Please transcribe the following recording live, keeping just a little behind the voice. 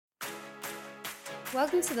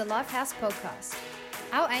Welcome to the Lifehouse Podcast.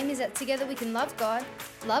 Our aim is that together we can love God,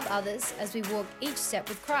 love others as we walk each step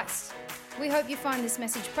with Christ. We hope you find this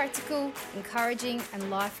message practical, encouraging, and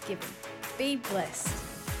life-giving. Be blessed.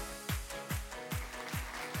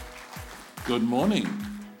 Good morning.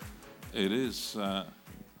 It is a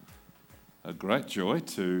great joy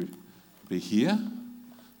to be here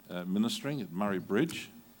ministering at Murray Bridge.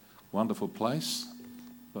 Wonderful place,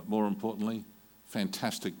 but more importantly,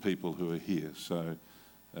 fantastic people who are here. So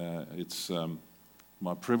it's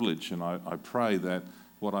my privilege, and I pray that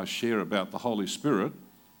what I share about the Holy Spirit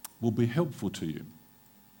will be helpful to you.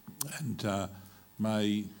 And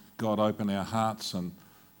may God open our hearts and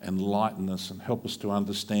enlighten us and help us to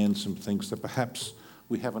understand some things that perhaps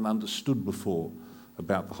we haven't understood before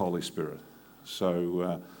about the Holy Spirit.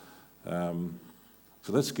 So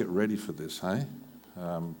let's get ready for this, hey?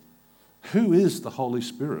 Who is the Holy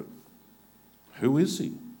Spirit? Who is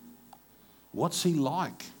he? What's he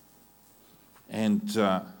like? And,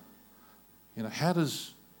 how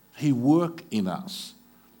does he work in us?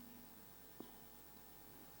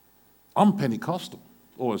 I'm Pentecostal,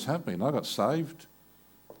 always have been. I got saved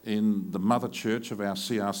in the mother church of our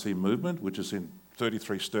CRC movement, which is in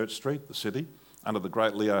 33 Sturt Street, the city, under the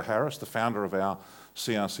great Leo Harris, the founder of our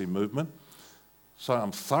CRC movement. So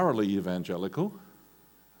I'm thoroughly evangelical,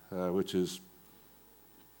 which is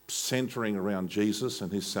centering around Jesus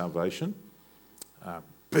and his salvation,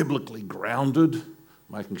 biblically grounded,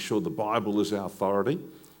 making sure the Bible is our authority,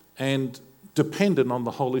 and dependent on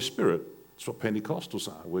the Holy Spirit. That's what Pentecostals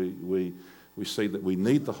are. We see that we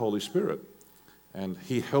need the Holy Spirit, and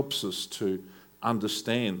he helps us to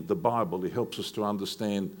understand the Bible. He helps us to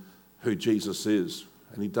understand who Jesus is,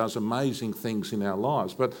 and he does amazing things in our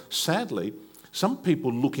lives. But sadly, some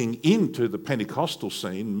people looking into the Pentecostal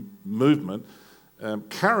scene, movement,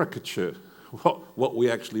 caricature what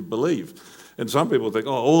we actually believe. And some people think,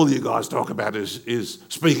 all you guys talk about is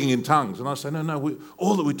speaking in tongues. And I say, no,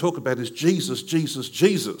 all that we talk about is Jesus, Jesus,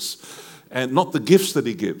 Jesus, and not the gifts that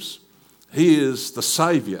he gives. He is the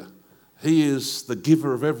Saviour. He is the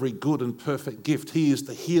giver of every good and perfect gift. He is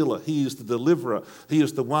the healer. He is the deliverer. He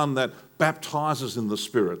is the one that baptizes in the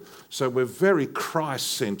Spirit. So we're very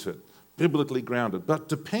Christ-centred, biblically grounded, but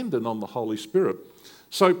dependent on the Holy Spirit.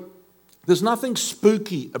 So there's nothing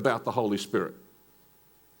spooky about the Holy Spirit.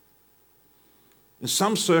 In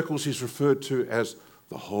some circles, he's referred to as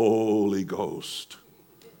the Holy Ghost.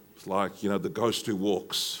 It's like, the ghost who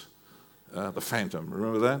walks, the phantom.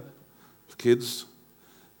 Remember that? For kids?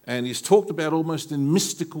 And he's talked about almost in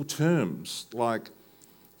mystical terms, like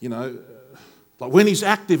when he's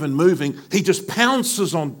active and moving, he just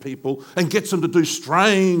pounces on people and gets them to do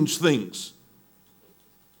strange things.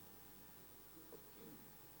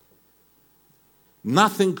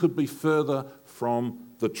 Nothing could be further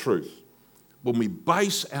from the truth. When we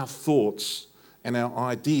base our thoughts and our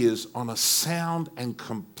ideas on a sound and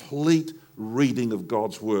complete reading of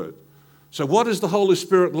God's Word. So what is the Holy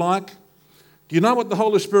Spirit like? Do you know what the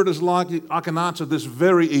Holy Spirit is like? I can answer this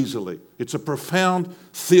very easily. It's a profound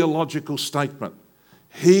theological statement.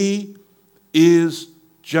 He is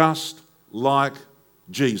just like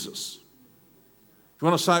Jesus. Do you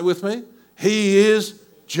want to say it with me? He is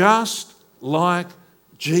just like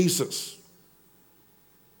Jesus.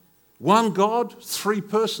 One God, three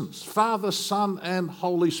persons, Father, Son, and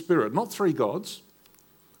Holy Spirit. Not three gods.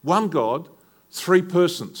 One God, three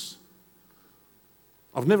persons.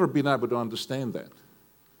 I've never been able to understand that.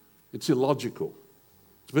 It's illogical.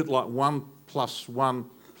 It's a bit like 1 + 1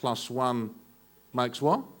 + 1 makes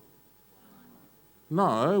what?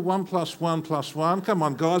 No, 1 + 1 + 1. Come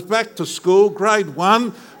on, guys, back to school, grade 1.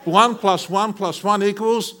 1 + 1 + 1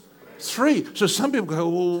 equals 3. So some people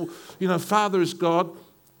go, Father is God,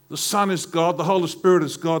 the Son is God, the Holy Spirit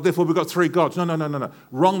is God, therefore we've got three gods. No.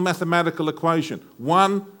 Wrong mathematical equation.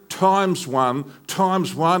 1 times 1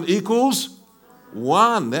 times 1 equals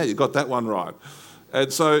 1. There, you got that one right.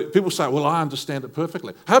 And so people say, well, I understand it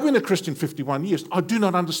perfectly. I've been a Christian 51 years. I do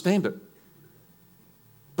not understand it.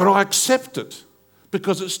 But I accept it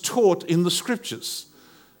because it's taught in the Scriptures.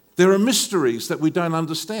 There are mysteries that we don't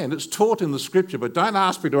understand. It's taught in the Scripture, but don't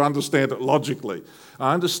ask me to understand it logically.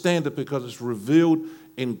 I understand it because it's revealed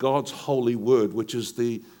in God's holy word, which is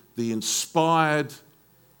the inspired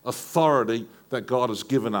authority that God has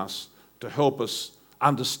given us to help us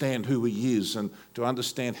understand who he is and to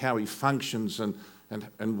understand how he functions and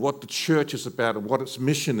what the church is about and what its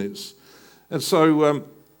mission is. And so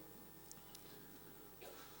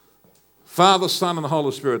Father, Son, and the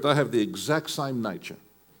Holy Spirit, they have the exact same nature,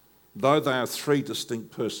 though they are three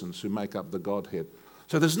distinct persons who make up the Godhead.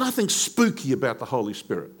 So there's nothing spooky about the Holy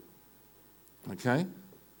Spirit. Okay?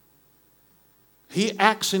 He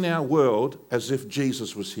acts in our world as if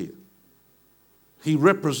Jesus was here. He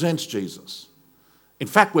represents Jesus. In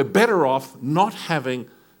fact, we're better off not having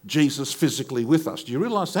Jesus physically with us. Do you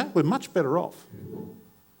realise that? We're much better off.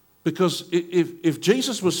 Because if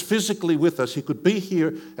Jesus was physically with us, he could be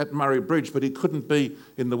here at Murray Bridge, but he couldn't be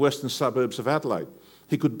in the western suburbs of Adelaide.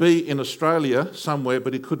 He could be in Australia somewhere,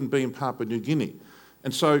 but he couldn't be in Papua New Guinea.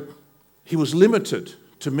 And so he was limited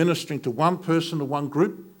to ministering to one person or one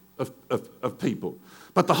group of people.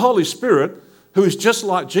 But the Holy Spirit, who is just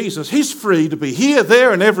like Jesus, he's free to be here,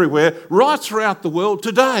 there and everywhere, right throughout the world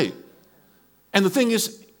today. And the thing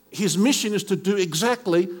is, his mission is to do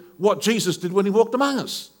exactly what Jesus did when he walked among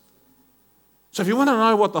us. So if you want to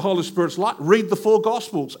know what the Holy Spirit's like, read the 4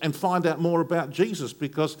 Gospels and find out more about Jesus,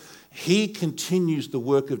 because he continues the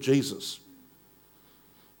work of Jesus.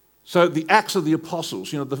 So the Acts of the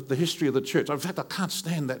Apostles, the history of the church. In fact, I can't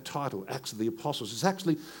stand that title, Acts of the Apostles. It's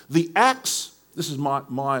actually the Acts, this is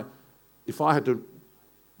my if I had to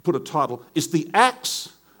put a title, it's the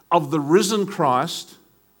Acts of the risen Christ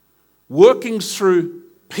working through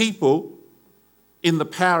people in the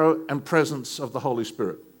power and presence of the Holy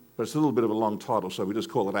Spirit. But it's a little bit of a long title, so we just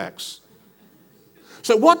call it Acts.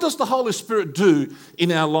 So what does the Holy Spirit do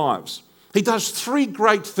in our lives? He does 3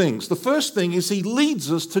 great things. The first thing is he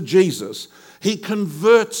leads us to Jesus. He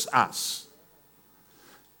converts us.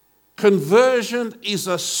 Conversion is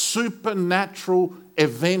a supernatural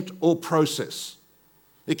event or process.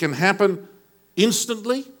 It can happen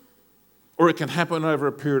instantly, or it can happen over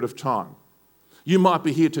a period of time. You might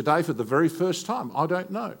be here today for the very first time. I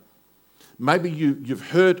don't know. Maybe you've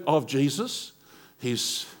heard of Jesus.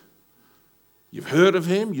 You've heard of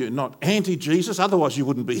him. You're not anti-Jesus. Otherwise, you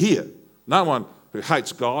wouldn't be here. No one who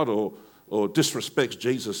hates God or disrespects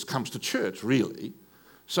Jesus comes to church, really.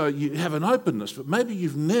 So you have an openness, but maybe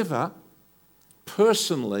you've never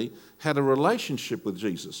personally had a relationship with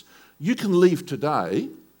Jesus. You can leave today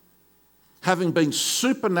having been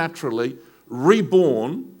supernaturally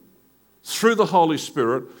reborn through the Holy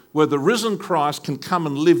Spirit, where the risen Christ can come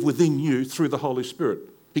and live within you through the Holy Spirit.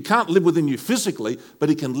 He can't live within you physically, but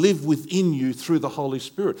he can live within you through the Holy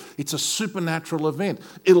Spirit. It's a supernatural event.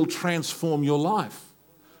 It'll transform your life.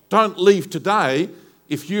 Don't leave today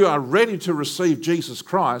if you are ready to receive Jesus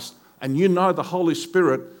Christ and you know the Holy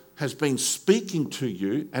Spirit has been speaking to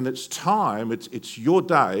you and it's time, it's your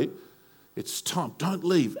day, it's time. Don't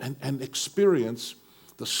leave and experience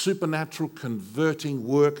the supernatural converting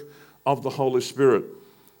work of the Holy Spirit.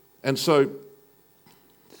 And so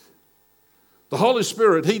the Holy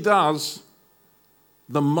Spirit, he does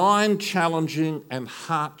the mind-challenging and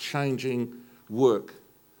heart-changing work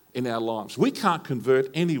in our lives. We can't convert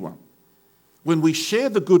anyone. When we share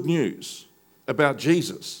the good news about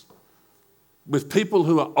Jesus with people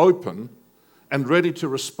who are open and ready to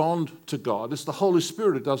respond to God, it's the Holy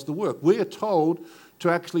Spirit who does the work. We are told to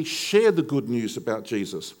actually share the good news about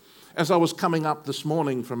Jesus. As I was coming up this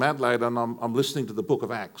morning from Adelaide and I'm listening to the book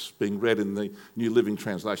of Acts being read in the New Living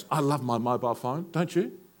Translation. I love my mobile phone, don't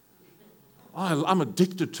you? I'm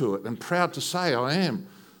addicted to it and proud to say I am.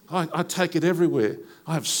 I take it everywhere.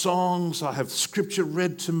 I have songs, I have scripture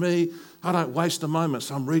read to me. I don't waste a moment,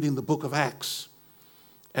 so I'm reading the book of Acts.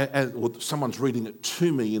 Or someone's reading it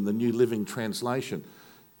to me in the New Living Translation.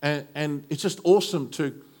 And it's just awesome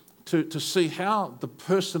to see how the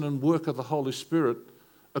person and work of the Holy Spirit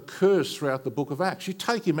occurs throughout the book of Acts. You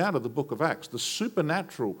take him out of the book of Acts, the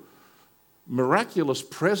supernatural, miraculous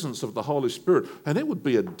presence of the Holy Spirit, and it would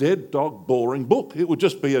be a dead dog, boring book. It would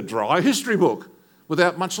just be a dry history book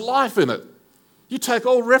without much life in it. You take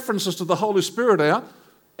all references to the Holy Spirit out,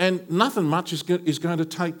 and nothing much is going to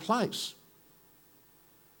take place.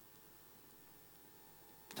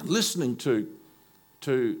 And listening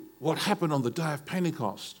to what happened on the day of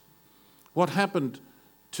Pentecost, what happened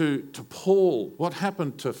to Paul, what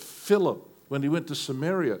happened to Philip when he went to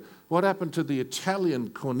Samaria, what happened to the Italian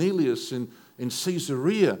Cornelius in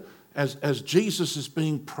Caesarea as Jesus is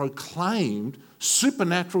being proclaimed,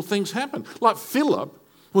 supernatural things happen. Like Philip,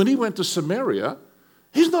 when he went to Samaria,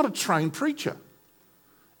 he's not a trained preacher.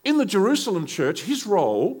 In the Jerusalem church, his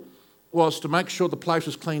role was to make sure the place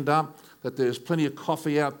was cleaned up, that there's plenty of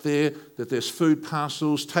coffee out there, that there's food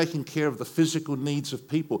parcels, taking care of the physical needs of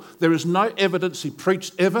people. There is no evidence he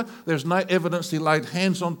preached ever. There's no evidence he laid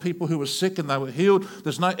hands on people who were sick and they were healed.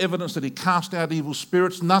 There's no evidence that he cast out evil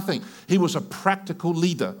spirits, nothing. He was a practical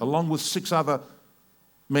leader along with 6 other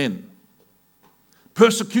men.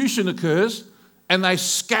 Persecution occurs and they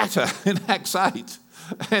scatter in Acts 8.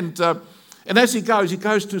 And as he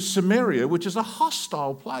goes to Samaria, which is a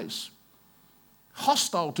hostile place.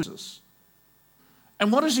 Hostile to Jesus.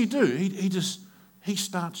 And what does he do? He just he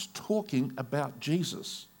starts talking about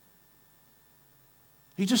Jesus.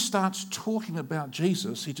 He just starts talking about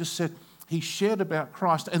Jesus. He just said, he shared about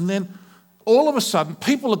Christ. And then all of a sudden,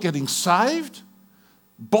 people are getting saved.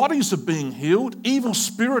 Bodies are being healed. Evil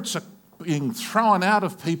spirits are being thrown out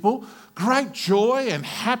of people. Great joy and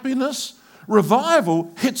happiness.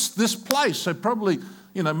 Revival hits this place. So probably,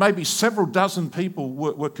 maybe several dozen people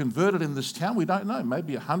were converted in this town. We don't know.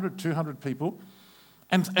 Maybe 100, 200 people.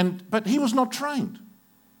 But he was not trained.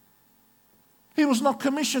 He was not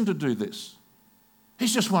commissioned to do this.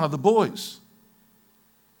 He's just one of the boys.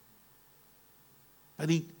 But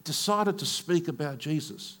he decided to speak about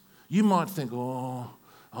Jesus. You might think,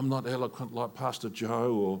 I'm not eloquent like Pastor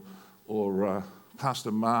Joe or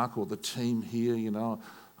Pastor Mark or the team here,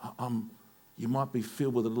 you might be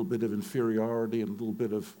filled with a little bit of inferiority and a little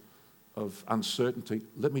bit of uncertainty.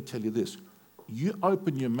 Let me tell you this. You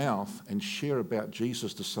open your mouth and share about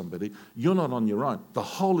Jesus to somebody, you're not on your own. The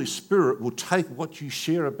Holy Spirit will take what you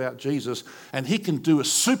share about Jesus and he can do a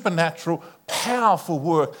supernatural, powerful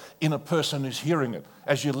work in a person who's hearing it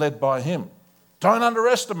as you're led by him. Don't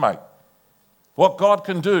underestimate what God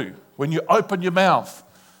can do when you open your mouth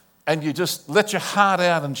and you just let your heart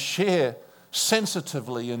out and share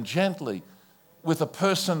sensitively and gently with a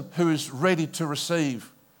person who is ready to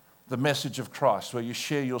receive the message of Christ, where you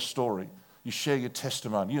share your story. You share your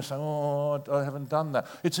testimony. You say, I haven't done that.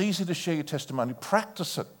 It's easy to share your testimony.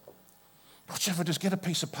 Practice it. Whichever, just get a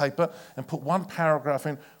piece of paper and put one paragraph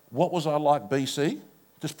in. What was I like BC?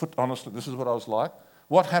 Just put, honestly, this is what I was like.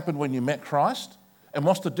 What happened when you met Christ? And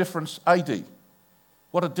what's the difference AD?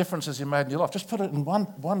 What a difference has he made in your life? Just put it in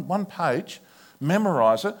one page,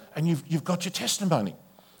 memorize it, and you've got your testimony.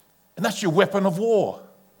 And that's your weapon of war.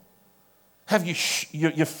 Have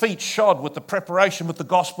your feet shod with the preparation with the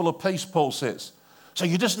gospel of peace, Paul says. So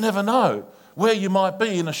you just never know where you might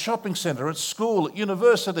be in a shopping centre, at school, at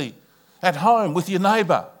university, at home, with your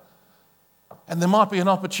neighbour. And there might be an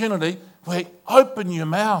opportunity where open your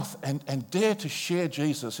mouth and dare to share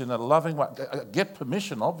Jesus in a loving way. Get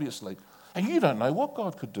permission, obviously. And you don't know what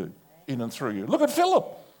God could do in and through you. Look at Philip.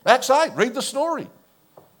 Acts 8, read the story.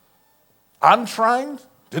 Untrained.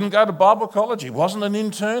 Didn't go to Bible college, he wasn't an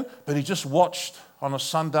intern, but he just watched on a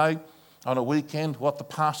Sunday, on a weekend, what the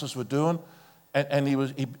pastors were doing. And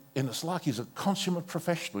it's like he's a consummate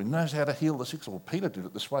professional. He knows how to heal the sick. Well, Peter did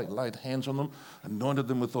it this way. He laid hands on them, anointed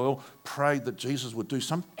them with oil, prayed that Jesus would do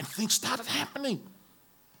something, and things started happening.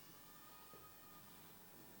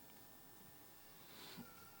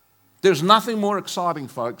 There's nothing more exciting,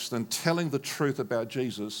 folks, than telling the truth about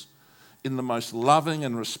Jesus in the most loving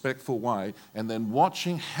and respectful way, and then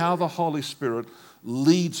watching how the Holy Spirit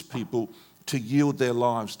leads people to yield their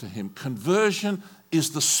lives to him. Conversion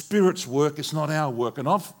is the Spirit's work, it's not our work. And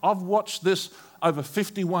I've watched this over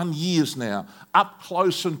 51 years now, up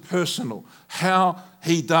close and personal, how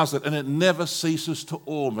he does it, and it never ceases to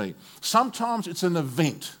awe me. Sometimes it's an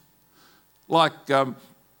event. Like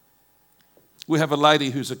we have a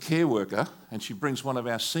lady who's a care worker, and she brings one of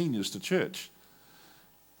our seniors to church.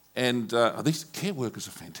 And these care workers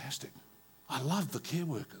are fantastic. I love the care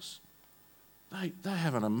workers. They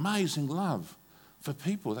have an amazing love for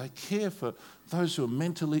people. They care for those who are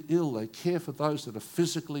mentally ill. They care for those that are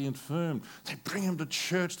physically infirm. They bring them to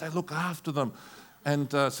church. They look after them.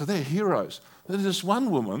 And so they're heroes. There's this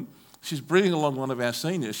one woman, she's bringing along one of our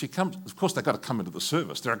seniors. She comes, of course, they've got to come into the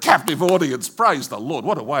service. They're a captive audience. Praise the Lord.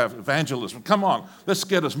 What a way of evangelism. Come on, let's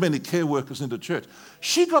get as many care workers into church.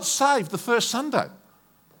 She got saved the first Sunday.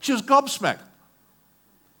 She was gobsmacked.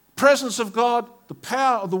 Presence of God, the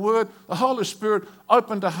power of the Word, the Holy Spirit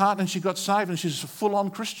opened her heart and she got saved and she's a full-on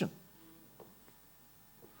Christian.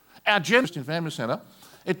 Our Christian Family Centre,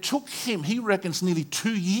 it took him, he reckons, nearly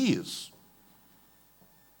 2 years.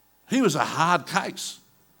 He was a hard case.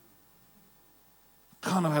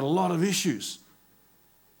 Kind of had a lot of issues.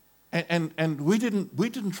 And we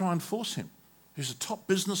didn't try and force him. He was a top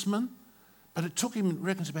businessman, but it took him,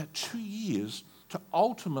 reckons, about 2 years to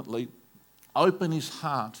ultimately open his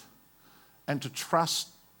heart and to trust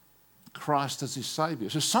Christ as his Saviour.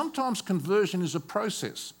 So sometimes conversion is a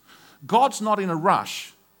process. God's not in a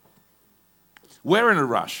rush. We're in a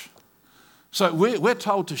rush. So we're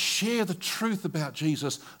told to share the truth about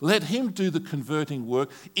Jesus. Let him do the converting work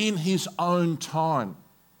in his own time.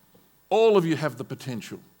 All of you have the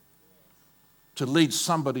potential to lead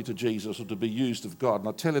somebody to Jesus or to be used of God. And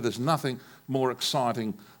I tell you, there's nothing more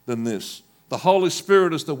exciting than this. The Holy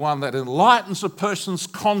Spirit is the one that enlightens a person's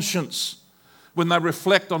conscience when they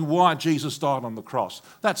reflect on why Jesus died on the cross.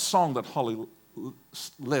 That song that Holly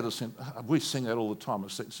led us in, we sing that all the time.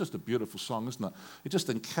 It's just a beautiful song, isn't it? It just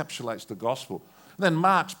encapsulates the gospel. Then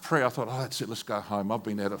Mark's prayer, I thought, oh, that's it, let's go home. I've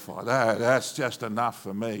been edified. That's just enough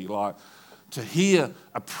for me. Like, to hear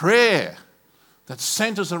a prayer that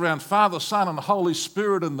centres around Father, Son and the Holy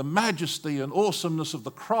Spirit and the majesty and awesomeness of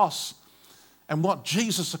the cross and what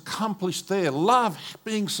Jesus accomplished there. Love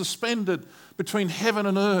being suspended between heaven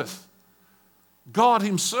and earth. God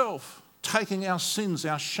himself taking our sins,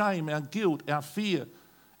 our shame, our guilt, our fear,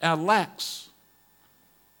 our lacks,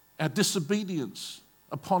 our disobedience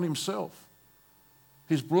upon himself.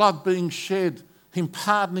 His blood being shed, him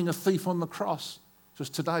pardoning a thief on the cross. Says,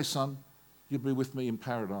 today, son, you'll be with me in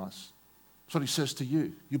paradise. That's what he says to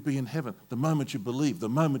you. You'll be in heaven the moment you believe, the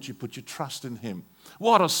moment you put your trust in him.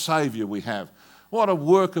 What a Saviour we have. What a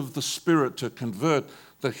work of the Spirit to convert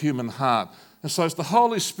the human heart. And so it's the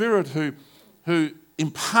Holy Spirit who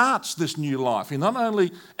imparts this new life. He not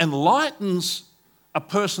only enlightens a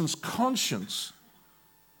person's conscience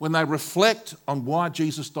when they reflect on why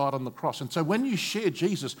Jesus died on the cross. And so when you share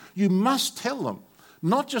Jesus, you must tell them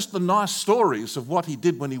not just the nice stories of what he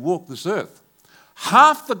did when he walked this earth.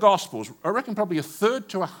 Half the Gospels, I reckon probably a third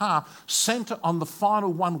to a half, centre on the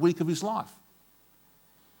final 1 week of his life.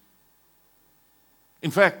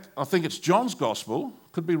 In fact, I think it's John's Gospel,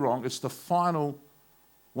 could be wrong, it's the final,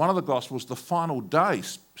 one of the Gospels, the final day,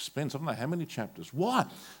 spends I don't know how many chapters. Why?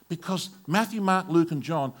 Because Matthew, Mark, Luke and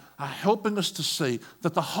John are helping us to see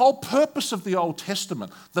that the whole purpose of the Old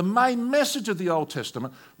Testament, the main message of the Old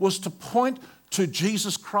Testament, was to point to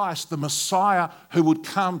Jesus Christ, the Messiah who would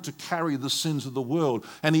come to carry the sins of the world.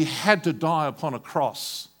 And he had to die upon a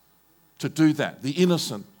cross to do that, the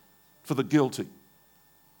innocent for the guilty.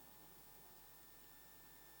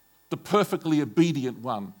 The perfectly obedient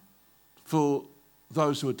one for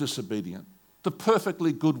those who are disobedient. The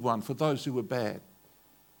perfectly good one for those who are bad.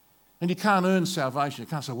 And you can't earn salvation. You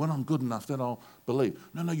can't say, when I'm good enough, then I'll believe.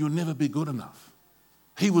 No, you'll never be good enough.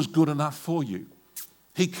 He was good enough for you.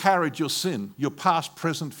 He carried your sin, your past,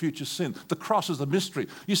 present, future sin. The cross is a mystery.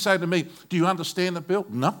 You say to me, do you understand it, Bill?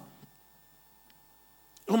 No.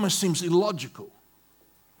 It almost seems illogical.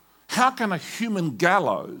 How can a human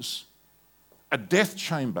gallows, a death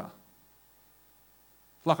chamber,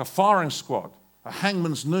 like a firing squad, a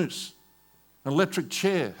hangman's noose, an electric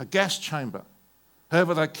chair, a gas chamber,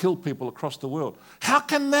 however they kill people across the world, how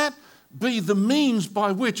can that be the means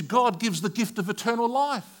by which God gives the gift of eternal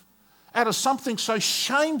life? Out of something so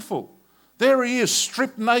shameful. There he is,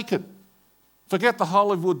 stripped naked. Forget the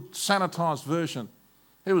Hollywood sanitised version.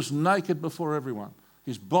 He was naked before everyone.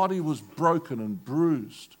 His body was broken and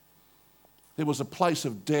bruised. It was a place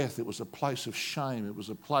of death. It was a place of shame. It was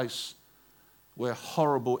a place where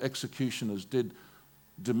horrible executioners did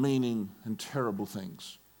demeaning and terrible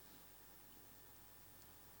things.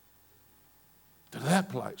 To that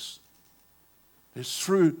place is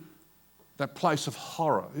through that place of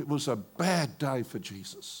horror. It was a bad day for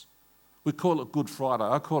Jesus. We call it Good Friday.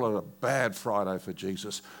 I call it a bad Friday for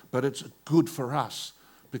Jesus, but it's good for us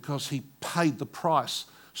because he paid the price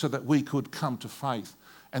so that we could come to faith.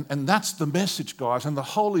 And that's the message, guys. And the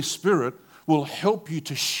Holy Spirit will help you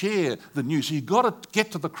to share the news. So you've got to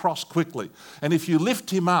get to the cross quickly. And if you lift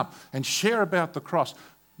him up and share about the cross,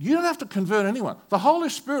 you don't have to convert anyone. The Holy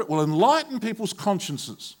Spirit will enlighten people's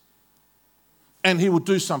consciences and he will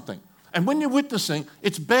do something. And when you're witnessing,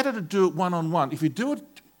 it's better to do it one-on-one. If you do it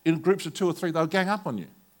in groups of 2 or 3, they'll gang up on you.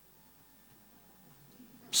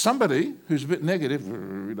 Somebody who's a bit negative,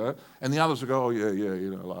 and the others will go, oh,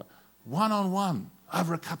 yeah, like one-on-one,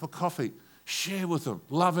 over a cup of coffee, share with them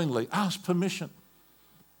lovingly, ask permission.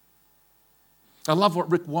 I love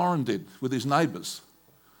what Rick Warren did with his neighbours.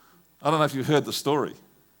 I don't know if you've heard the story.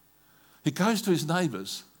 He goes to his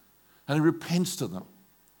neighbours and he repents to them.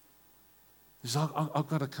 He says, I've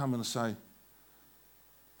got to come and say,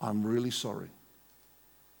 I'm really sorry.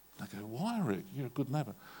 They go, why, Rick? You're a good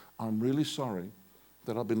neighbour. I'm really sorry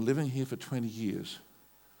that I've been living here for 20 years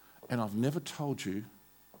and I've never told you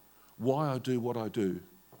why I do what I do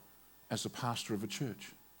as a pastor of a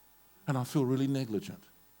church. And I feel really negligent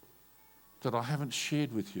that I haven't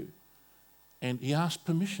shared with you. And he asked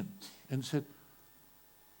permission and said,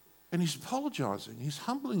 and he's apologising, he's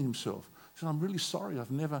humbling himself. He said, I'm really sorry,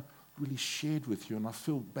 I've never really shared with you and I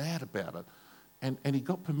feel bad about it. And he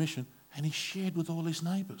got permission and he shared with all his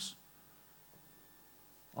neighbours.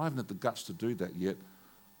 I haven't had the guts to do that yet,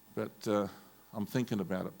 but I'm thinking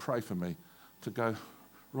about it. Pray for me to go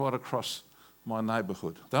right across my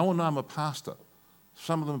neighbourhood. They all know I'm a pastor.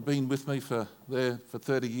 Some of them have been with me for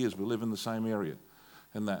 30 years. We live in the same area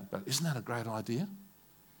and that. But isn't that a great idea?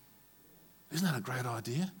 Isn't that a great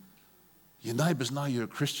idea? Your neighbours know you're a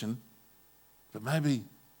Christian, but maybe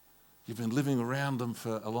you've been living around them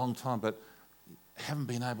for a long time, but haven't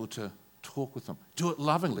been able to talk with them. Do it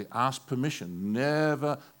lovingly. Ask permission.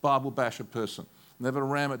 Never Bible bash a person. Never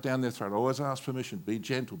ram it down their throat. Always ask permission. Be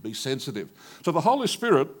gentle. Be sensitive. So the Holy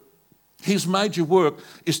Spirit, his major work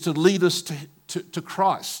is to lead us to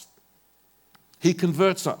Christ. He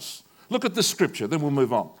converts us. Look at this scripture, then we'll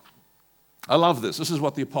move on. I love this. This is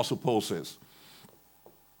what the Apostle Paul says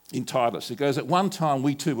in Titus. He goes, at one time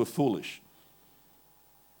we too were foolish.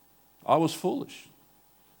 I was foolish.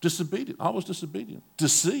 Disobedient. I was disobedient.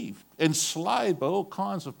 Deceived. Enslaved by all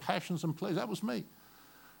kinds of passions and pleasures. That was me.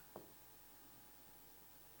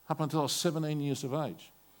 Up until I was 17 years of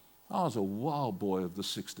age. I was a wild boy of the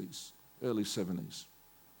 60s, early 70s.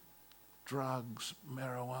 Drugs,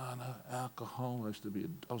 marijuana, alcohol.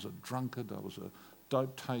 I was a drunkard. I was a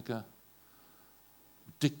dope taker.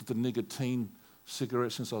 Addicted to nicotine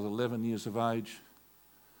cigarettes since I was 11 years of age.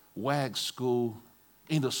 Wag school,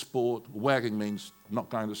 into sport. Wagging means not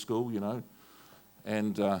going to school, you know.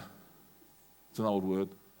 And it's an old word.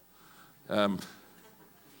 You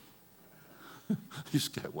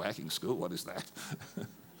just go wagging school, what is that?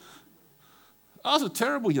 I was a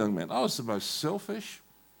terrible young man. I was the most selfish,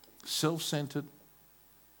 self-centered,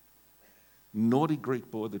 naughty Greek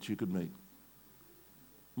boy that you could meet.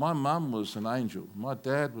 My mum was an angel. My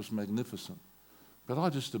dad was magnificent. But I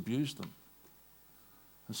just abused them.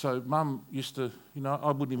 And so mum used to,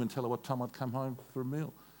 I wouldn't even tell her what time I'd come home for a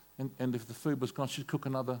meal. And if the food was gone, she'd cook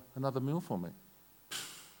another meal for me.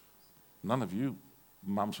 None of you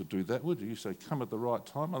mums would do that, would you? You say, come at the right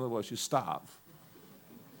time, otherwise you starve.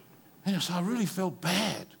 And so I really felt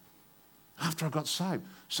bad after I got saved.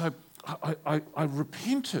 So I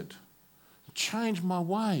repented, changed my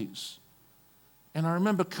ways. And I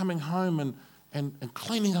remember coming home and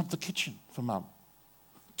cleaning up the kitchen for mum,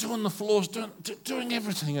 doing the floors, doing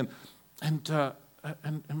everything. And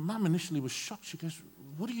mum initially was shocked. She goes,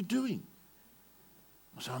 what are you doing?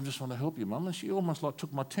 I said, I just want to help you, mum. And she almost like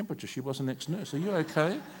took my temperature. She was an ex-nurse. Are you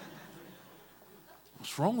okay?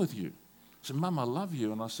 What's wrong with you? I said, Mum, I love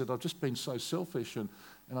you. And I said, I've just been so selfish and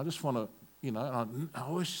I just want to, and I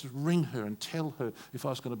always ring her and tell her if I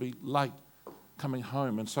was going to be late coming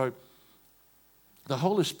home. And so the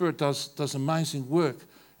Holy Spirit does amazing work.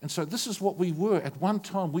 And so this is what we were. At one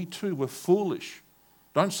time, we too were foolish.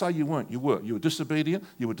 Don't say you weren't. You were. You were disobedient.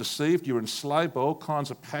 You were deceived. You were enslaved by all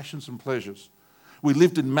kinds of passions and pleasures. We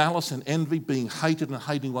lived in malice and envy, being hated and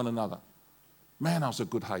hating one another. Man, I was a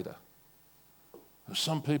good hater. There's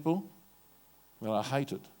some people that I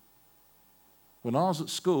hated. When I was at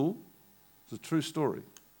school, it's a true story.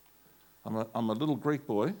 I'm a little Greek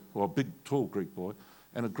boy, or a big, tall Greek boy,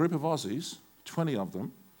 and a group of Aussies, 20 of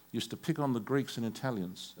them, used to pick on the Greeks and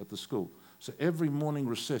Italians at the school. So every morning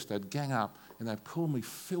recess, they'd gang up and they'd call me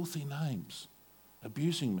filthy names,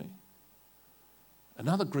 abusing me.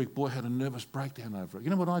 Another Greek boy had a nervous breakdown over it. You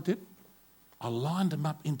know what I did? I lined them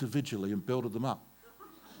up individually and belted them up.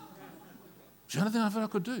 It's the only thing I thought I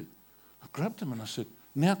could do. I grabbed him and I said,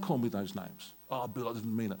 now call me those names. Oh, Bill, I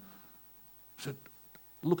didn't mean it. I said,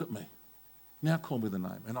 look at me. Now call me the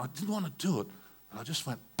name. And I didn't want to do it. But I just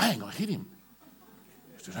went, bang, I hit him.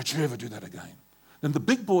 I said, don't you ever do that again. Then the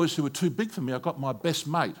big boys who were too big for me, I got my best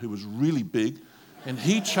mate who was really big, and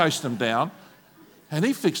he chased them down and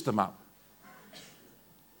he fixed them up.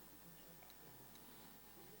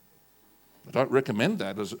 I don't recommend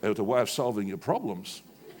that as a way of solving your problems.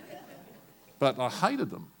 But I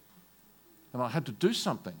hated them. And I had to do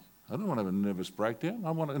something. I didn't want to have a nervous breakdown.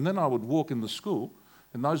 And then I would walk in the school,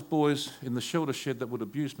 and those boys in the shelter shed that would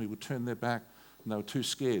abuse me would turn their back, and they were too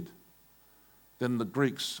scared. Then the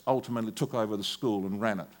Greeks ultimately took over the school and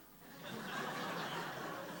ran it.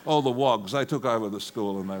 All the wogs, they took over the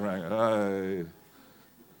school and they ran it. Hey.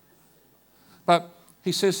 But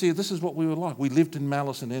he says here, this is what we were like. We lived in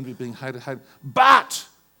malice and envy, being hated. But,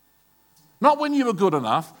 not when you were good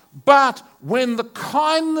enough, but when the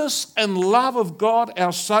kindness and love of God,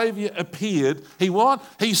 our Saviour, appeared, He what?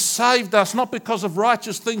 He saved us, not because of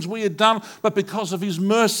righteous things we had done, but because of His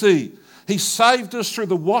mercy. He saved us through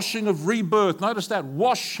the washing of rebirth. Notice that,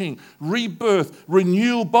 washing, rebirth,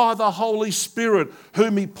 renewal by the Holy Spirit,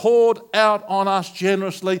 whom He poured out on us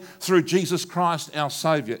generously through Jesus Christ, our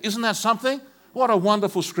Saviour. Isn't that something? What a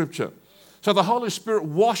wonderful scripture. So the Holy Spirit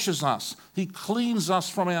washes us. He cleans us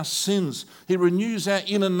from our sins. He renews our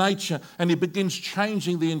inner nature, and He begins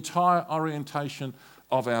changing the entire orientation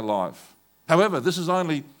of our life. However, this is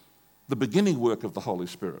only the beginning work of the Holy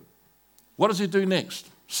Spirit. What does He do next?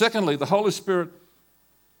 Secondly, the Holy Spirit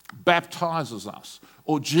baptizes us,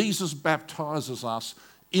 or Jesus baptizes us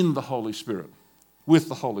in the Holy Spirit, with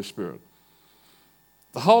the Holy Spirit.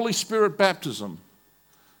 The Holy Spirit baptism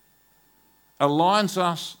aligns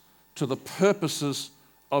us to the purposes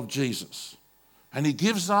of Jesus. And he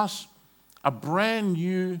gives us a brand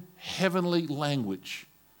new heavenly language,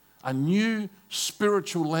 a new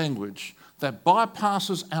spiritual language that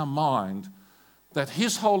bypasses our mind, that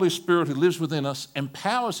his Holy Spirit who lives within us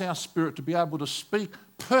empowers our spirit to be able to speak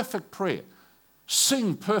perfect prayer,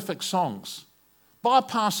 sing perfect songs,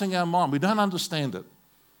 bypassing our mind. We don't understand it.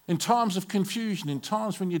 In times of confusion, in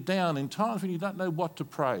times when you're down, in times when you don't know what to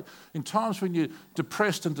pray, in times when you're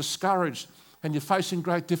depressed and discouraged and you're facing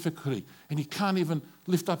great difficulty and you can't even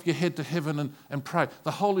lift up your head to heaven and pray,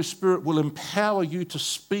 the Holy Spirit will empower you to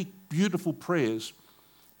speak beautiful prayers,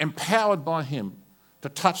 empowered by him to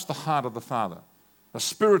touch the heart of the Father. A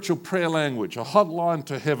spiritual prayer language, a hotline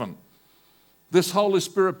to heaven. This Holy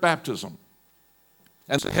Spirit baptism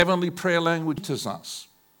as a heavenly prayer language to us.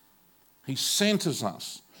 He centers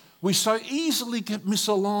us. We so easily get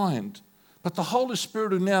misaligned, but the Holy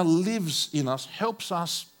Spirit who now lives in us helps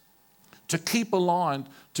us to keep aligned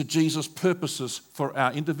to Jesus' purposes for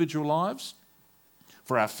our individual lives,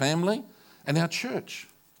 for our family, and our church.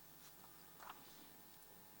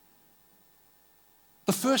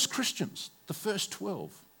 The first Christians, the first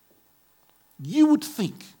 12, you would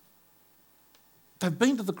think they've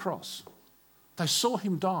been to the cross. They saw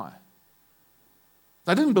him die.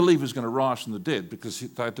 They didn't believe he was going to rise from the dead because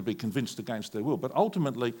they had to be convinced against their will. But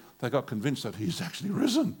ultimately, they got convinced that he's actually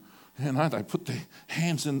risen. You know, they put their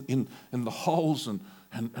hands in the holes and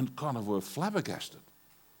kind of were flabbergasted.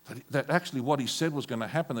 That actually what he said was going to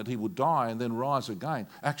happen, that he would die and then rise again,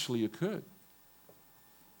 actually occurred.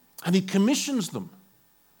 And he commissions them.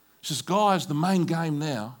 He says, guys, the main game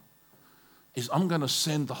now is I'm going to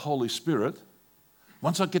send the Holy Spirit.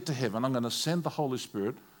 Once I get to heaven, I'm going to send the Holy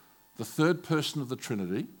Spirit, the third person of the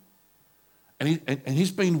Trinity, and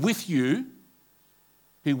he's been with you.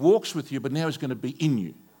 He walks with you, but now he's going to be in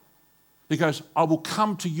you. He goes, I will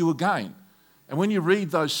come to you again. And when you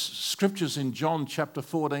read those scriptures in John chapter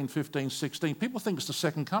 14, 15, 16, people think it's the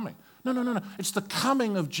second coming. No. It's the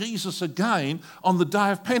coming of Jesus again on the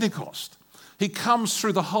day of Pentecost. He comes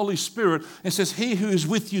through the Holy Spirit and says, he who is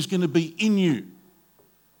with you is going to be in you.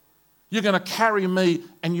 You're going to carry me,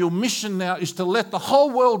 and your mission now is to let the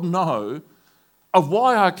whole world know of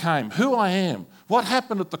why I came, who I am, what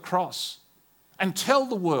happened at the cross, and tell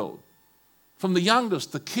the world, from the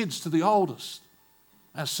youngest, the kids, to the oldest,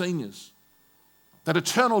 our seniors, that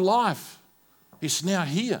eternal life is now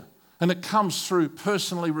here, and it comes through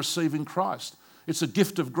personally receiving Christ. It's a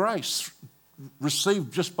gift of grace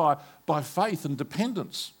received just by faith and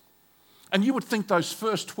dependence. And you would think those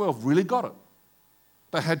first 12 really got it.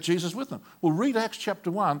 They had Jesus with them. Well, read Acts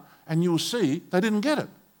chapter 1 and you'll see they didn't get it.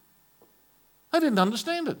 They didn't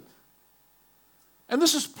understand it. And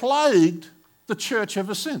this has plagued the church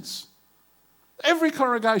ever since. Every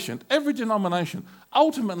congregation, every denomination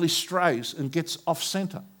ultimately strays and gets off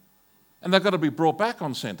centre. And they've got to be brought back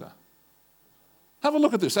on centre. Have a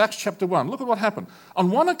look at this, Acts chapter 1. Look at what happened.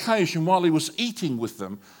 On one occasion, while he was eating with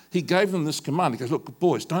them, he gave them this command. He goes, look,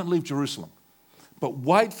 boys, don't leave Jerusalem, but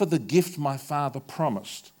wait for the gift my Father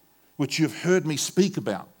promised, which you've heard me speak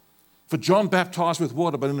about. For John baptized with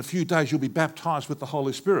water, but in a few days you'll be baptized with the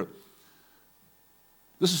Holy Spirit.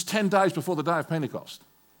 This is 10 days before the day of Pentecost.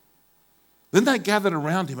 Then they gathered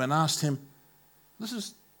around him and asked him,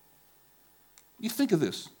 you think of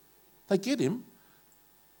this. They get him,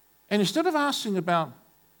 and instead of asking about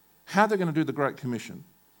how they're going to do the Great Commission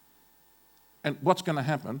and what's going to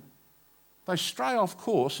happen, they stray off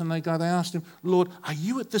course and they asked him, Lord, are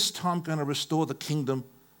you at this time going to restore the kingdom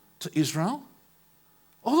to Israel?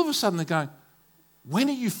 All of a sudden they're going, when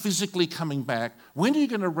are you physically coming back? When are you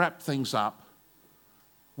going to wrap things up?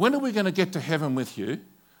 When are we going to get to heaven with you?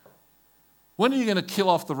 When are you going to kill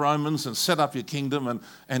off the Romans and set up your kingdom?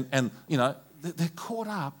 And you know, they're caught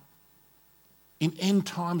up in end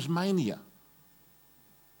times mania.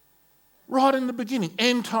 Right in the beginning,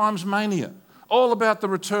 end times mania. All about the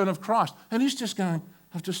return of Christ. And he's just going,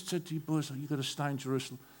 I've just said to you boys, you've got to stay in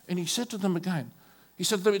Jerusalem. And he said to them again, he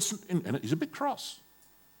said, and he's a bit cross.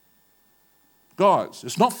 Guys,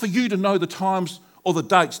 it's not for you to know the times or the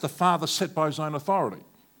dates the Father set by his own authority.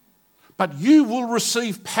 But you will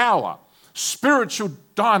receive power, spiritual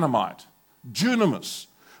dynamite, dunamis,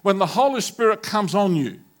 when the Holy Spirit comes on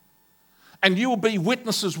you. And you will be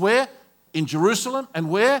witnesses where? In Jerusalem, and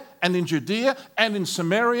where? And in Judea, and in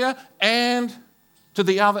Samaria, and to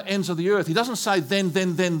the other ends of the earth. He doesn't say then.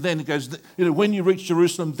 He goes, when you reach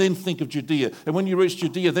Jerusalem, then think of Judea. And when you reach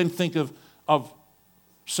Judea, then think of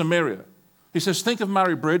Samaria. He says, think of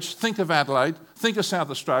Murray Bridge, think of Adelaide, think of South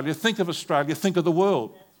Australia, think of the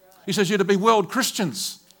world. Right. He says you're to be world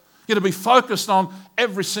Christians. You're to be focused on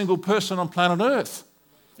every single person on planet Earth.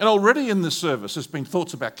 And already in this service, there's been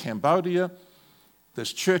thoughts about Cambodia.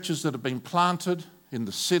 There's churches that have been planted in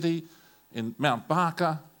the city, in Mount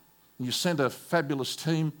Barker. And you sent a fabulous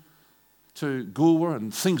team to Goolwa,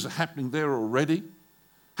 and things are happening there already.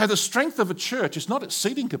 Hey, the strength of a church is not its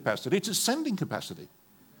seating capacity, it's its sending capacity.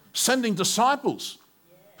 Sending disciples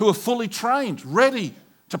who are fully trained, ready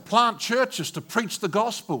to plant churches, to preach the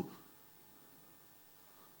gospel.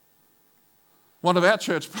 One of our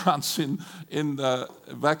church plants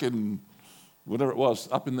back in whatever it was,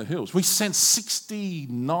 up in the hills, we sent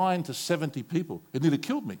 69 to 70 people. It nearly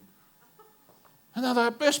killed me. And they're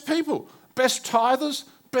the best people, best tithers,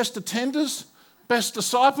 best attenders, best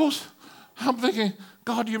disciples. I'm thinking,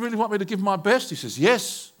 God, do you really want me to give my best? He says,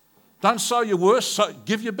 yes. Don't sow your worst,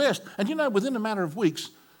 give your best. And you know, within a matter of weeks,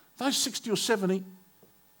 those 60 or 70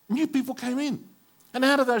 new people came in. And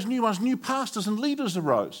out of those new ones, new pastors and leaders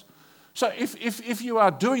arose. So if you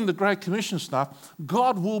are doing the Great Commission stuff,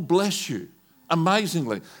 God will bless you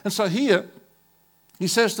amazingly. And so here, he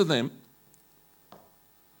says to them,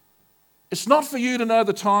 it's not for you to know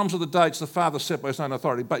the times or the dates the Father set by his own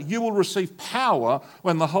authority, but you will receive power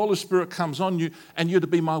when the Holy Spirit comes on you, and you're to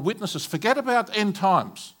be my witnesses. Forget about end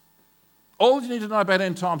times. All you need to know about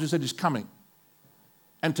end times is that he's coming.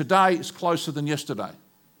 And today is closer than yesterday.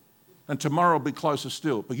 And tomorrow will be closer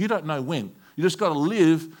still. But you don't know when. You just got to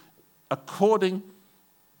live according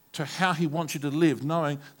to how he wants you to live,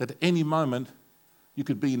 knowing that at any moment you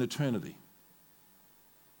could be in eternity.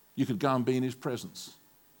 You could go and be in his presence.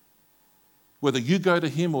 Whether you go to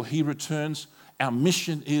him or he returns, our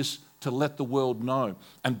mission is to let the world know.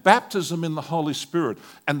 And baptism in the Holy Spirit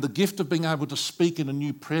and the gift of being able to speak in a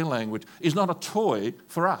new prayer language is not a toy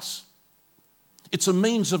for us. It's a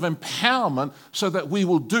means of empowerment so that we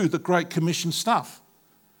will do the Great Commission stuff.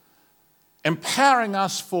 Empowering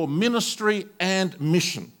us for ministry and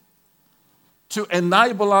mission to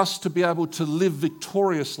enable us to be able to live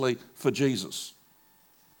victoriously for Jesus.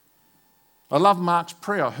 I love Mark's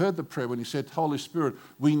prayer. I heard the prayer when he said, Holy Spirit,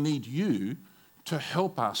 we need you to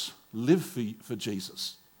help us live for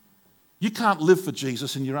Jesus. You can't live for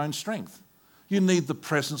Jesus in your own strength. You need the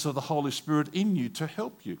presence of the Holy Spirit in you to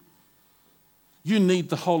help you. You need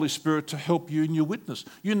the Holy Spirit to help you in your witness.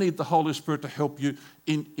 You need the Holy Spirit to help you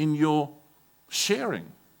in your sharing.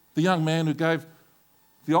 The young man who gave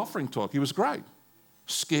the offering talk, he was great.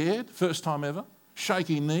 Scared, first time ever,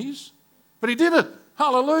 shaky knees, but he did it.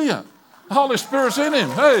 Hallelujah. The Holy Spirit's in him.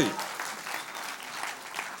 Hey.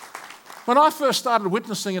 When I first started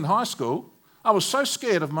witnessing in high school, I was so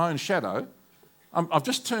scared of my own shadow. I've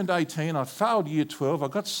just turned 18, I failed year 12, I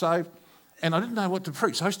got saved, and I didn't know what to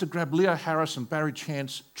preach. So I used to grab Leo Harris and Barry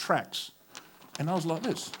Chance tracts, and I was like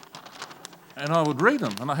this. And I would read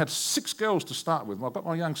them, and I had 6 girls to start with. I got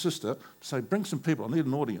my young sister to say, bring some people, I need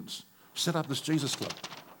an audience. Set up this Jesus Club.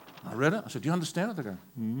 I read it, I said, do you understand it? They go,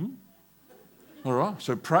 All right,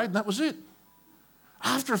 so prayed, and that was it.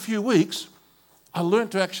 After a few weeks, I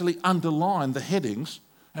learned to actually underline the headings,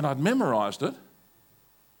 and I'd memorised it.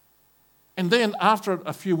 And then after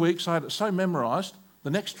a few weeks, I had it so memorised,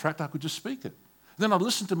 the next tract I could just speak it. Then I'd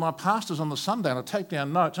listen to my pastors on the Sunday, and I'd take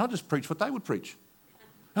down notes, and I'd just preach what they would preach.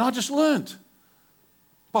 And I just learned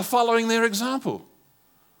by following their example.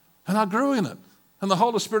 And I grew in it. And the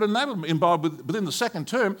Holy Spirit enabled me. And within the second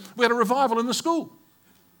term, we had a revival in the school.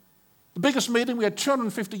 The biggest meeting, we had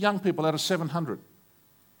 250 young people out of 700.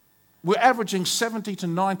 We're averaging 70 to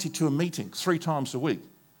 90 to a meeting 3 times a week.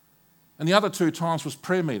 And the other 2 times was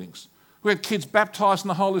prayer meetings. We had kids baptised in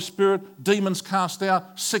the Holy Spirit, demons cast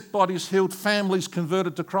out, sick bodies healed, families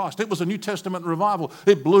converted to Christ. It was a New Testament revival.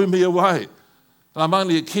 It blew me away. I'm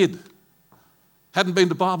only a kid. Hadn't been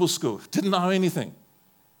to Bible school. Didn't know anything.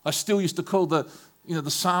 I still used to call the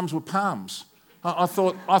Psalms were palms. I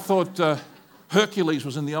thought Hercules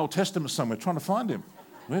was in the Old Testament somewhere, trying to find him.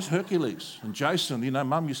 Where's Hercules? And Jason,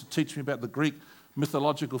 Mum used to teach me about the Greek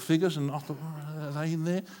mythological figures, and I thought, are they in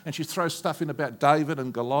there? And she throws stuff in about David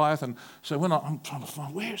and Goliath, and so when I'm trying to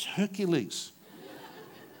find, where's Hercules?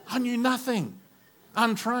 I knew nothing,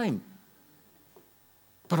 untrained.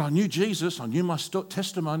 But I knew Jesus, I knew my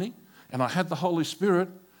testimony, and I had the Holy Spirit,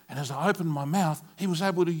 and as I opened my mouth, he was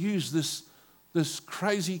able to use this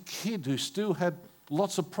crazy kid who still had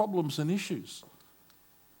lots of problems and issues.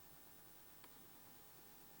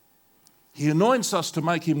 He anoints us to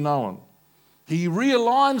make him known. He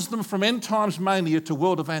realigns them from end times mania to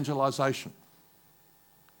world evangelization.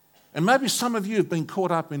 And maybe some of you have been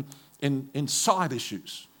caught up in side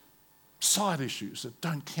issues that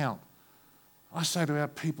don't count. I say to our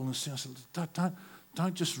people, I said,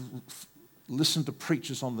 don't just listen to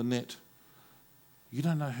preachers on the net. You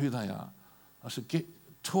don't know who they are. I said,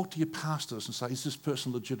 talk to your pastors and say, is this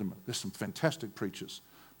person legitimate? There's some fantastic preachers,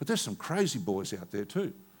 but there's some crazy boys out there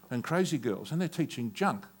too, and crazy girls, and they're teaching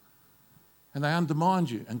junk. And they undermine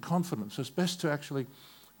you and confidence. It's best to actually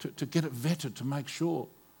to get it vetted to make sure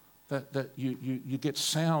that you get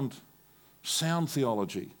sound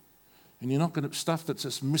theology, and you're not going to stuff that's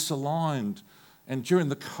just misaligned. And during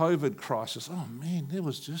the COVID crisis, oh man,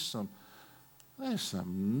 there's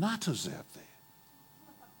some nutters out there.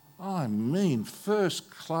 I mean,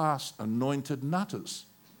 first-class anointed nutters.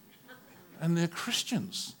 And they're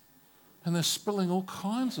Christians. And they're spilling all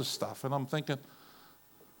kinds of stuff. And I'm thinking,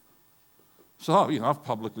 so, I've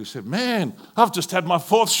publicly said, man, I've just had my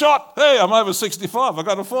 4th shot. Hey, I'm over 65. I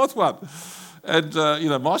got a 4th one. And,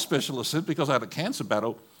 my specialist said, because I had a cancer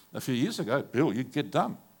battle a few years ago, Bill, you get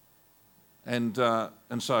done. And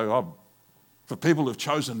so for people who've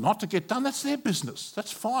chosen not to get done, that's their business.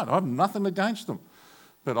 That's fine. I have nothing against them.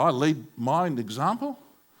 But I lead my example.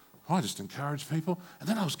 I just encourage people. And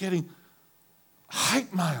then I was getting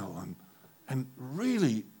hate mail and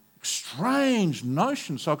really strange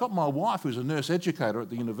notions. So I got my wife, who's a nurse educator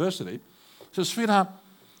at the university, says, sweetheart,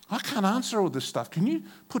 I can't answer all this stuff. Can you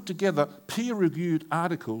put together peer-reviewed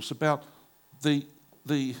articles about the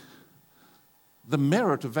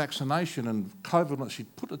merit of vaccination and COVID? She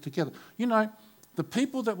put it together. The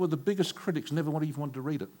people that were the biggest critics never even wanted to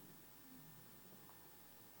read it.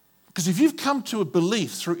 Because if you've come to a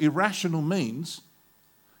belief through irrational means,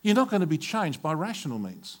 you're not going to be changed by rational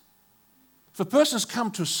means. If a person's come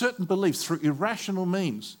to a certain belief through irrational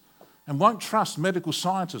means and won't trust medical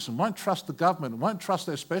scientists and won't trust the government and won't trust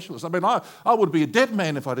their specialists, I mean, I would be a dead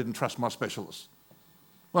man if I didn't trust my specialists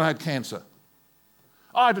when I had cancer.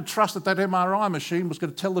 I had to trust that MRI machine was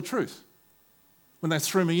going to tell the truth when they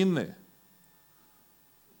threw me in there.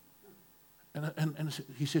 And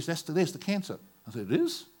he says, there's the cancer. I said, it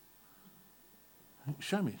is?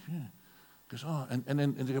 Show me. Yeah. He goes, and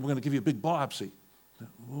then we're going to give you a big biopsy.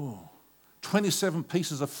 Oh, 27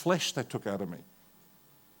 pieces of flesh they took out of me.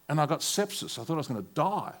 And I got sepsis. I thought I was going to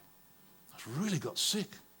die. I really got sick.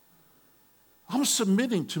 I'm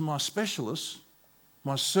submitting to my specialists,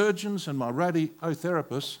 my surgeons and my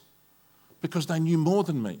radiotherapists, because they knew more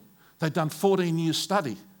than me. They'd done 14 years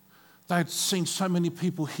study. They'd seen so many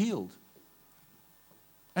people healed.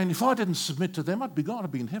 And if I didn't submit to them, I'd be gone.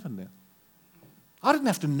 I'd be in heaven now. I didn't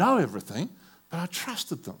have to know everything, but I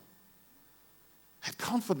trusted them. I had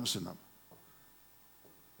confidence in them.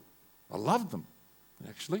 I loved them,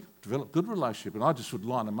 actually. Developed a good relationship. And I just would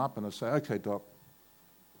line them up and I'd say, okay, Doc,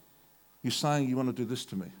 you're saying you want to do this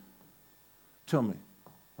to me. Tell me.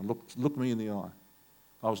 And look me in the eye.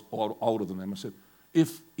 I was older than them. I said,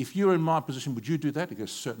 if you were in my position, would you do that? He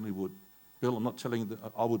goes, certainly would. Bill, I'm not telling you that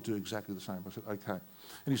I would do exactly the same. I said, okay. And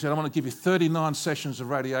he said, I want to give you 39 sessions of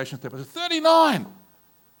radiation therapy. I said, 39?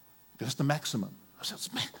 That's the maximum. I said,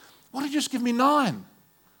 why did you just give me 9?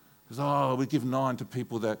 He said, we give 9 to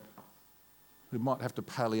people who might have to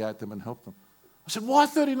palliate them and help them. I said, why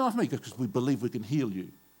 39 for me? Because we believe we can heal you.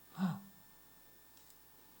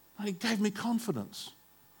 And he gave me confidence.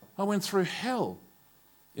 I went through hell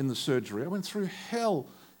in the surgery. I went through hell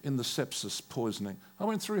in the sepsis poisoning. I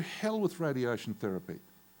went through hell with radiation therapy.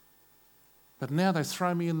 But now they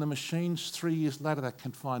throw me in the machines. 3 years later, they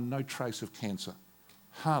can find no trace of cancer.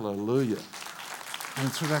 Hallelujah.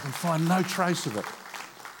 And so they can find no trace of it.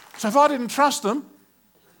 So if I didn't trust them,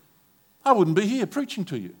 I wouldn't be here preaching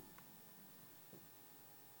to you.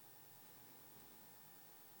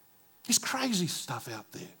 There's crazy stuff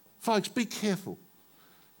out there. Folks, be careful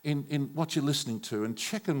in what you're listening to and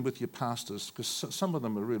check in with your pastors, because some of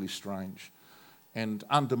them are really strange and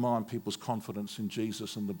undermine people's confidence in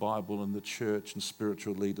Jesus and the Bible and the church and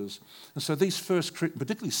spiritual leaders. And so these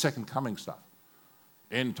particularly second coming stuff,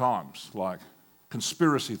 end times, like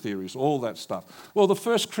conspiracy theories, all that stuff. Well, the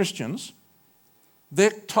first Christians, they're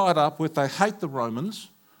tied up with, they hate the Romans,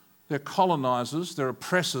 they're colonizers, they're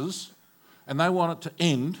oppressors, and they want it to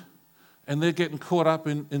end, and they're getting caught up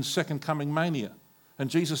in second coming mania. And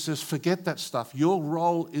Jesus says, forget that stuff. Your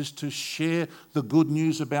role is to share the good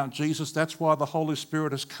news about Jesus. That's why the Holy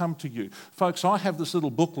Spirit has come to you. Folks, I have this little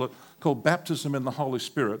booklet called Baptism in the Holy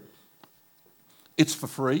Spirit. It's for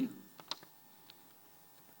free.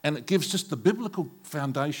 And it gives just the biblical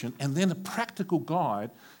foundation and then a practical guide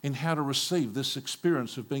in how to receive this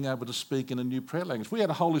experience of being able to speak in a new prayer language. We had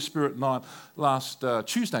a Holy Spirit night last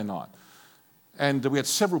Tuesday night. And we had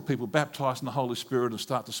several people baptised in the Holy Spirit and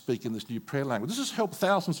start to speak in this new prayer language. This has helped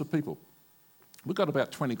thousands of people. We've got about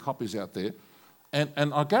 20 copies out there. And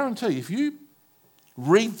I guarantee you, if you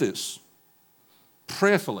read this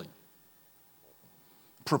prayerfully,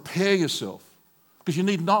 prepare yourself, because you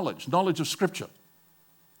need knowledge of Scripture.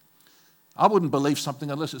 I wouldn't believe something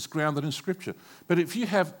unless it's grounded in Scripture. But if you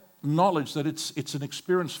have knowledge that it's an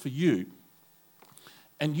experience for you,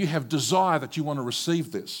 and you have desire that you want to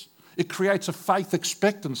receive this, it creates a faith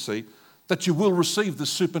expectancy that you will receive this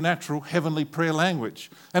supernatural heavenly prayer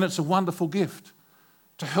language. And it's a wonderful gift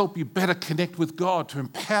to help you better connect with God, to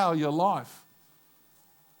empower your life.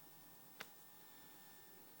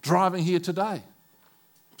 Driving here today,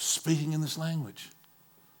 speaking in this language.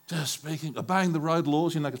 Just speaking, obeying the road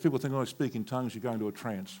laws, because people think, oh, speak in tongues, you go into a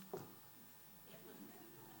trance.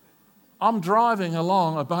 I'm driving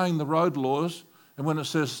along, obeying the road laws, and when it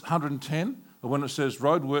says 110, or when it says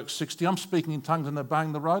roadworks 60, I'm speaking in tongues and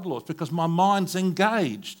obeying the road laws because my mind's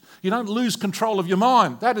engaged. You don't lose control of your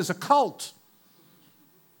mind. That is a cult.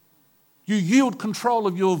 You yield control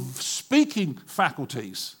of your speaking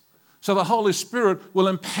faculties. So the Holy Spirit will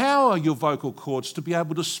empower your vocal cords to be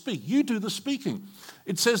able to speak. You do the speaking.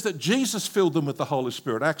 It says that Jesus filled them with the Holy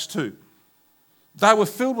Spirit, Acts 2. They were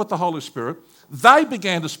filled with the Holy Spirit. They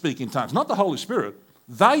began to speak in tongues, not the Holy Spirit.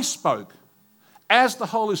 They spoke as the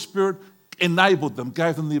Holy Spirit enabled them,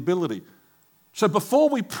 gave them the ability. So before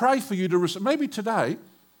we pray for you to receive, maybe today,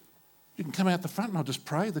 you can come out the front and I'll just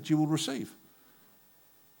pray that you will receive.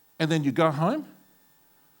 And then you go home,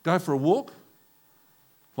 go for a walk,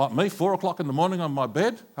 like me, 4 o'clock in the morning on my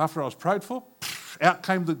bed, after I was prayed for, out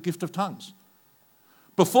came the gift of tongues.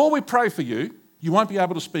 Before we pray for you, you won't be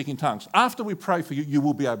able to speak in tongues. After we pray for you, you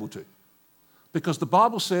will be able to. Because the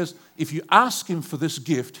Bible says if you ask him for this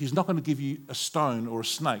gift, he's not going to give you a stone or a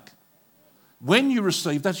snake. When you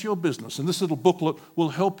receive, that's your business, and this little booklet will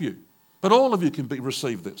help you. But all of you can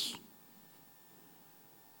receive this.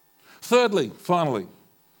 Thirdly, finally,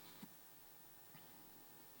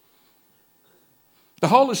 the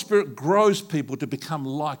Holy Spirit grows people to become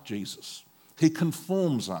like Jesus. He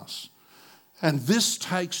conforms us. And this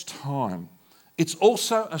takes time. It's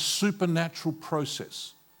also a supernatural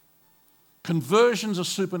process. Conversion's a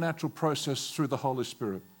supernatural process through the Holy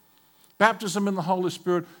Spirit. Baptism in the Holy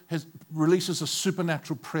Spirit releases a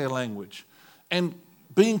supernatural prayer language. And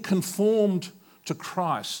being conformed to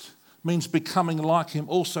Christ means becoming like him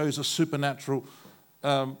also is a supernatural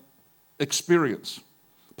experience.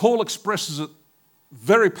 Paul expresses it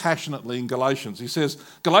very passionately in Galatians. He says,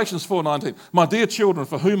 Galatians 4:19, my dear children,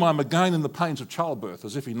 for whom I am again in the pains of childbirth,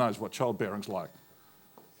 as if he knows what childbearing's like.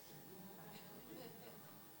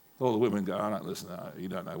 All the women go, oh, no, listen, no, you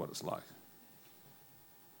don't know what it's like.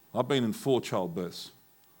 I've been in 4 childbirths,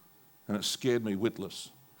 and it scared me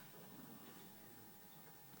witless.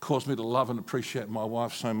 It caused me to love and appreciate my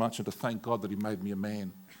wife so much and to thank God that he made me a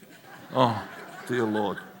man. Oh, dear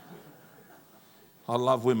Lord. I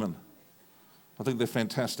love women. I think they're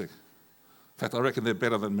fantastic. In fact, I reckon they're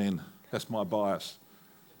better than men. That's my bias.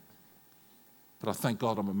 But I thank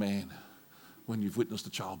God I'm a man when you've witnessed a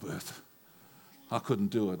childbirth. I couldn't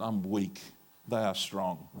do it. I'm weak. They are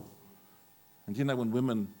strong. And you know, when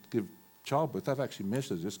women give childbirth, they've actually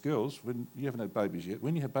measured this. Girls, when you haven't had babies yet,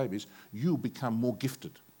 when you have babies, you'll become more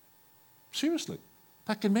gifted. Seriously.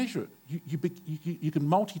 They can measure it. You can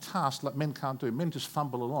multitask like men can't do. Men just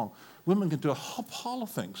fumble along. Women can do a whole pile of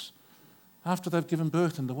things after they've given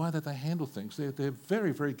birth, and the way that they handle things. They're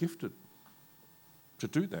very, very gifted to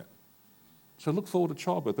do that. So look forward to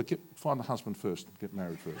childbirth, but find a husband first, get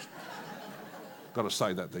married first. Got to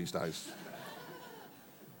say that these days.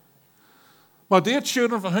 My dear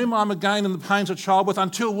children, for whom I am again in the pains of childbirth,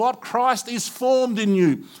 until what? Christ is formed in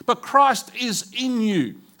you. But Christ is in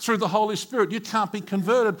you through the Holy Spirit. You can't be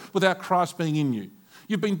converted without Christ being in you.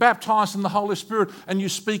 You've been baptised in the Holy Spirit and you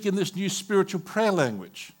speak in this new spiritual prayer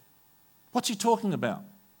language. What's he talking about?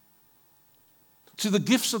 See, the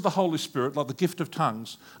gifts of the Holy Spirit, like the gift of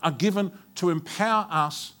tongues, are given to empower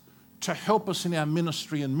us to help us in our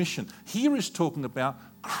ministry and mission. Here he's talking about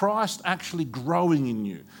Christ actually growing in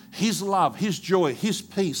you. His love, his joy, his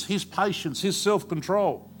peace, his patience, his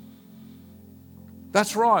self-control.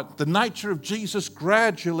 That's right. The nature of Jesus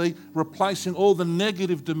gradually replacing all the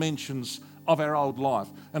negative dimensions of our old life.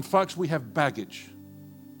 And folks, we have baggage.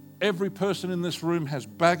 Every person in this room has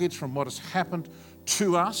baggage from what has happened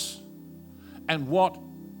to us and what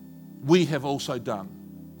we have also done.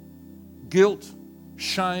 Guilt,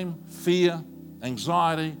 shame, fear,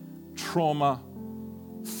 anxiety, trauma,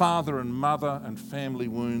 father and mother and family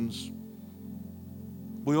wounds.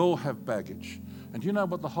 We all have baggage. And you know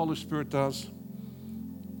what the Holy Spirit does?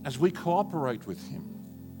 As we cooperate with him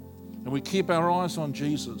and we keep our eyes on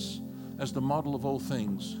Jesus as the model of all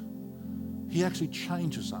things, he actually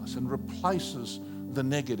changes us and replaces the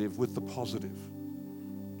negative with the positive.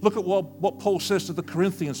 Look at what Paul says to the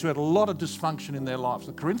Corinthians who had a lot of dysfunction in their lives.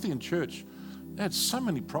 The Corinthian church, they had so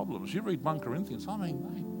many problems. You read 1 Corinthians,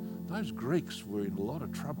 those Greeks were in a lot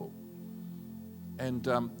of trouble. And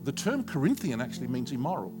the term Corinthian actually means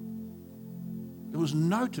immoral. It was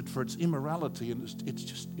noted for its immorality, and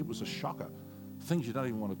it was a shocker. Things you don't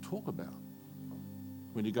even want to talk about.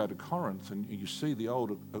 When you go to Corinth and you see the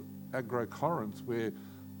old Agro Corinth where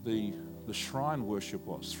the shrine worship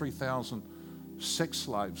was, 3,000 sex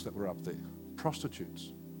slaves that were up there,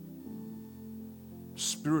 prostitutes,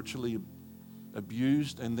 spiritually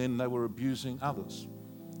abused, and then they were abusing others,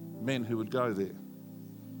 men who would go there.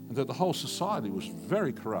 And that the whole society was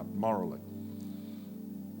very corrupt morally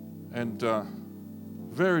and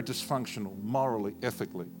very dysfunctional morally,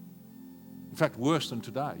 ethically. In fact, worse than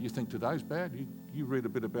today. You think today's bad? You read a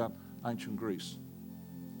bit about ancient Greece.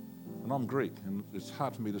 And I'm Greek, and it's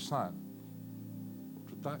hard for me to say it.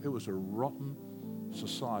 Today, it was a rotten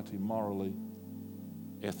society morally,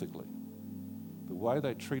 ethically. The way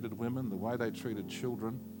they treated women, the way they treated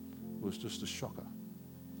children was just a shocker.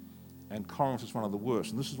 And Corinth is one of the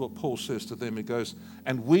worst. And this is what Paul says to them. He goes,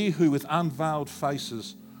 and we who with unveiled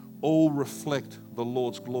faces all reflect the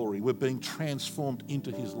Lord's glory. We're being transformed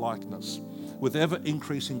into his likeness with ever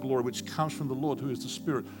increasing glory, which comes from the Lord, who is the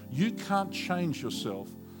Spirit. You can't change yourself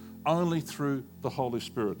only through the Holy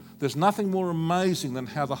Spirit. There's nothing more amazing than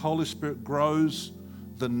how the Holy Spirit grows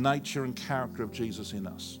the nature and character of Jesus in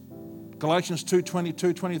us. Galatians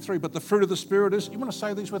 2:22, 23. But the fruit of the Spirit is, you want to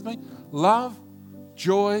say these with me? Love,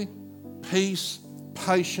 joy, peace,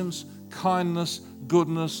 patience, kindness,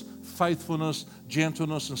 goodness, faithfulness,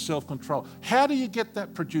 gentleness, and self-control. How do you get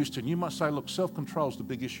that produced in? You might say, look, self-control is the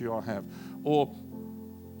big issue I have. Or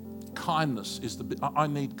kindness is I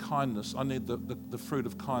need kindness. I need the fruit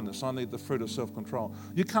of kindness. I need the fruit of self-control.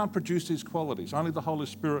 You can't produce these qualities. Only the Holy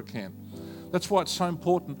Spirit can. That's why it's so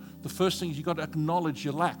important. The first thing is you've got to acknowledge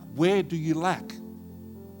your lack. Where do you lack?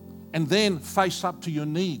 And then face up to your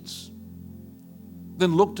needs.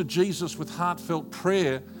 Then look to Jesus with heartfelt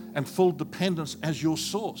prayer and full dependence as your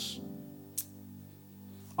source.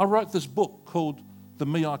 I wrote this book called The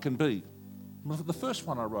Me I Can Be. The first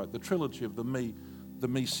one I wrote, the trilogy of the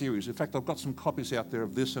Me series. In fact, I've got some copies out there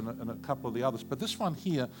of this and a couple of the others. But this one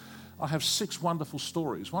here, I have 6 wonderful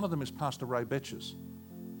stories. One of them is Pastor Ray Betches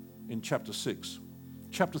in chapter 6.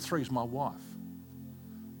 Chapter 3 is my wife.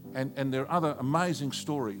 And there are other amazing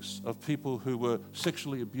stories of people who were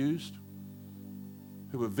sexually abused,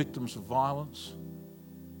 who were victims of violence,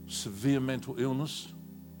 severe mental illness,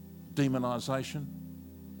 demonisation.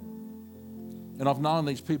 And I've known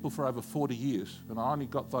these people for over 40 years, and I only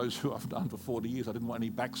got those who I've known for 40 years. I didn't want any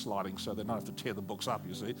backsliding, so they don't have to tear the books up,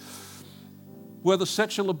 you see. Whether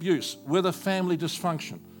sexual abuse, whether family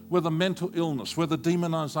dysfunction, whether mental illness, whether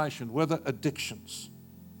demonisation, whether addictions,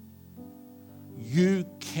 you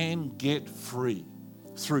can get free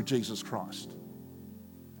through Jesus Christ.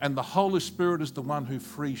 And the Holy Spirit is the one who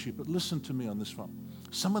frees you. But listen to me on this one.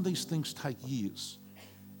 Some of these things take years.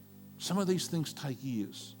 Some of these things take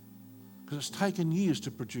years. Because it's taken years to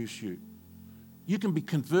produce you. You can be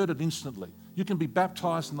converted instantly. You can be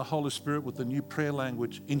baptized in the Holy Spirit with the new prayer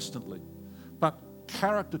language instantly. But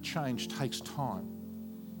character change takes time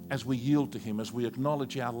as we yield to Him, as we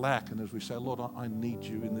acknowledge our lack, and as we say, Lord, I need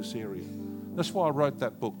you in this area. That's why I wrote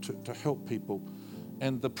that book, to help people.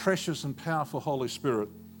 And the precious and powerful Holy Spirit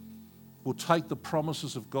will take the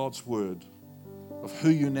promises of God's word, of who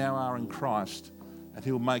you now are in Christ, and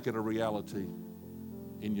He'll make it a reality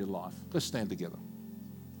in your life. Let's stand together.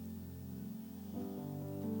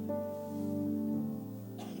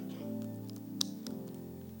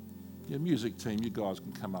 Your music team, you guys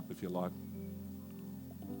can come up if you like.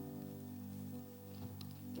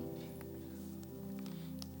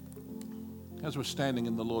 As we're standing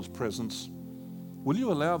in the Lord's presence, will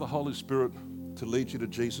you allow the Holy Spirit to lead you to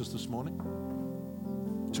Jesus this morning?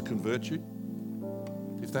 To convert you?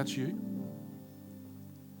 If that's you,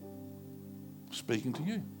 speaking to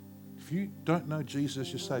you. If you don't know Jesus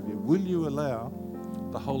as your Saviour, will you allow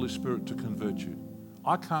the Holy Spirit to convert you?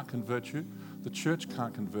 I can't convert you. The church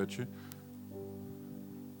can't convert you.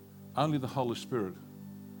 Only the Holy Spirit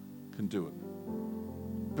can do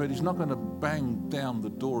it. But He's not going to bang down the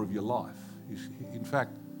door of your life. In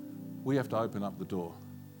fact, we have to open up the door.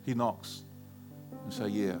 He knocks and say,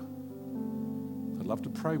 yeah, I'd love to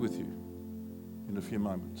pray with you in a few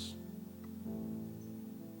moments.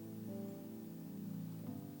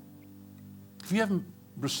 If you haven't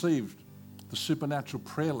received the supernatural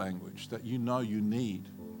prayer language that you know you need,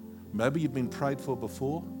 maybe you've been prayed for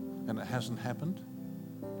before and it hasn't happened,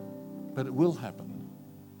 but it will happen.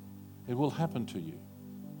 It will happen to you.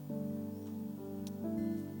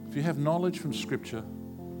 If you have knowledge from Scripture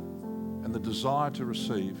and the desire to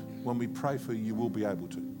receive, when we pray for you, you will be able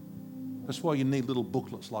to. That's why you need little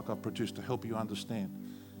booklets like I've produced to help you understand.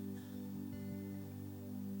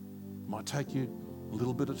 It might take you a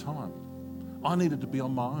little bit of time. I needed to be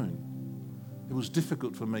on my own. It was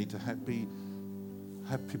difficult for me to have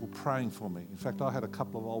people praying for me. In fact, I had a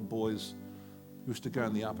couple of old boys who used to go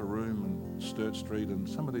in the upper room in Sturt Street, and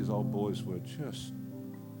some of these old boys were just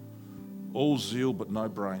all zeal but no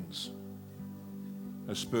brains.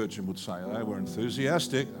 As Spurgeon would say, they were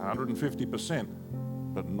enthusiastic, 150%,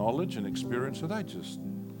 but knowledge and experience, so they just...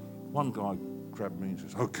 One guy grabbed me and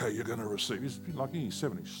says, okay, you're going to receive. He's like in his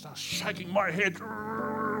 70s. He starts shaking my head.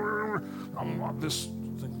 I'm like this.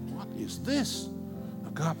 I think, what is this? I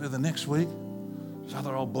go up there the next week. This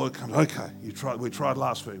other old boy comes, okay, we tried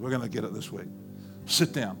last week. We're going to get it this week.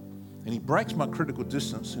 Sit down. And he breaks my critical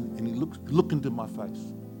distance and he look into my face.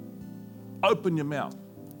 Open your mouth.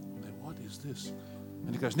 I go, what is this?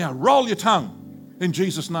 And he goes, now roll your tongue in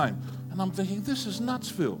Jesus' name. And I'm thinking, this is nuts,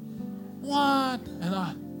 Phil. What?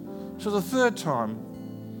 So the third time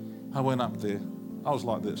I went up there, I was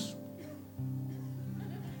like this.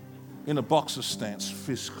 In a boxer stance,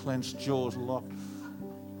 fists clenched, jaws locked.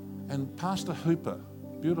 And Pastor Hooper,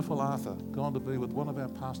 beautiful Arthur, gone to be with one of our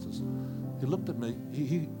pastors, he looked at me,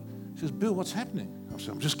 he says, Bill, what's happening? I said,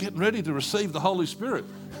 I'm just getting ready to receive the Holy Spirit.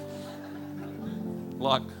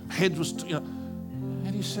 Like, head was,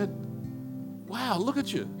 and he said, wow, look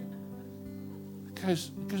at you. He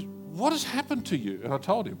goes, what has happened to you? And I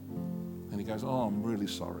told him. And he goes, oh, I'm really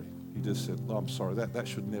sorry. He just said, oh, I'm sorry, that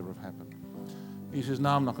should never have happened. He says, no,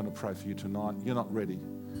 I'm not going to pray for you tonight. You're not ready.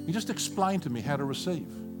 He just explained to me how to receive.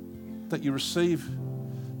 That you receive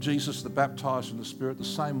Jesus, the baptized in the Spirit, the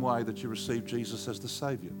same way that you receive Jesus as the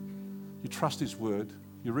Saviour. You trust His word.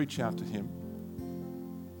 You reach out to Him.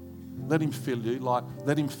 Let Him fill you,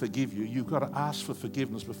 let Him forgive you. You've got to ask for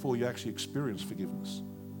forgiveness before you actually experience forgiveness.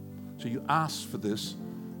 So you ask for this,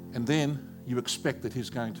 and then you expect that He's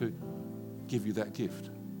going to give you that gift.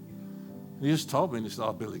 And he just told me, and he said,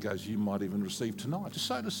 oh, Billy goes, you might even receive tonight. Just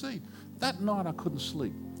sow the seed. That night I couldn't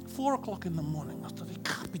sleep. 4 o'clock in the morning, I thought, it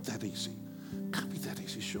can't be that easy. It can't be that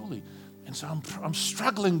easy, surely. And so I'm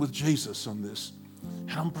struggling with Jesus on this.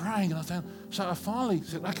 And I'm praying, and so I finally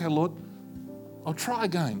said, okay, Lord, I'll try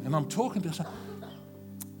again. And I'm talking to him.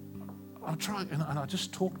 I'll try, and I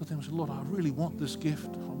just talked with him and said, Lord, I really want this gift.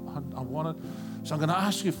 I want it. So I'm going to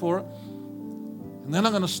ask you for it. And then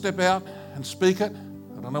I'm going to step out and speak it.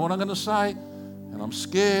 I don't know what I'm going to say. And I'm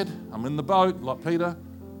scared. I'm in the boat like Peter.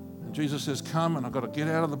 And Jesus says, come, and I've got to get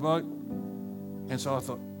out of the boat. And so I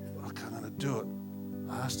thought, okay, I'm going to do it.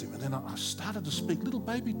 I asked him, and then I started to speak little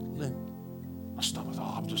baby Len. I stopped. I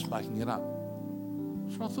thought, I'm just making it up.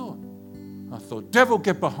 That's what I thought. I thought, devil,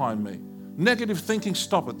 get behind me. Negative thinking,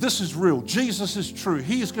 stop it. This is real. Jesus is true.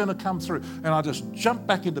 He is going to come through. And I just jumped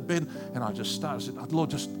back into bed, and I just started, I said,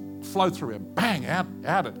 Lord, just flow through him. Bang,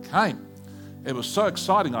 out it came. It was so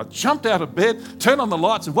exciting. I jumped out of bed, turned on the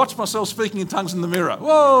lights, and watched myself speaking in tongues in the mirror.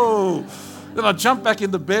 Whoa! Then I jumped back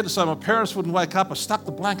into bed so my parents wouldn't wake up. I stuck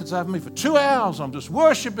the blankets over me for 2 hours. I'm just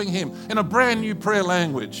worshiping him in a brand new prayer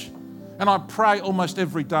language. And I pray almost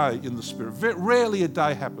every day in the Spirit. Rarely a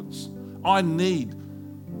day happens. I need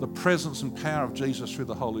the presence and power of Jesus through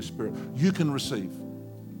the Holy Spirit. You can receive.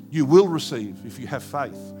 You will receive if you have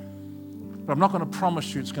faith. But I'm not going to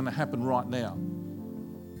promise you it's going to happen right now.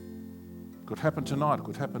 It could happen tonight. It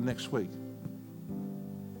could happen next week.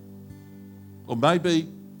 Or maybe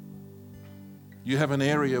you have an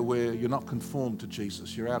area where you're not conformed to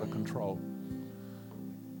Jesus. You're out of control.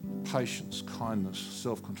 Patience, kindness,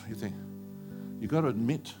 self-control. You think, you've got to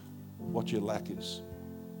admit what your lack is.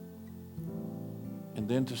 And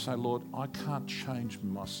then to say, Lord, I can't change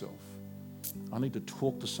myself. I need to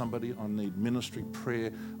talk to somebody. I need ministry,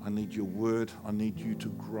 prayer. I need your word. I need you to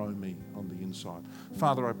grow me on the inside.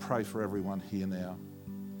 Father, I pray for everyone here now.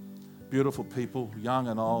 Beautiful people, young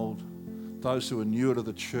and old, those who are newer to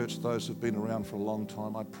the church, those who have been around for a long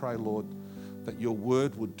time. I pray, Lord, that your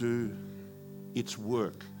word would do its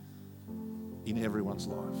work in everyone's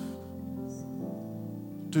life.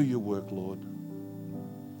 Do your work, Lord.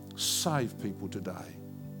 Save people today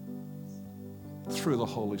through the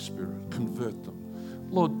Holy Spirit. Convert them.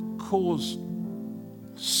 Lord, cause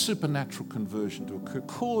supernatural conversion to occur.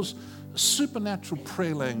 Cause supernatural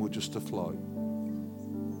prayer languages to flow.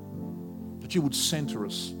 That you would center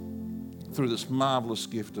us through this marvelous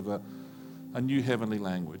gift of a new heavenly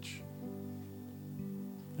language.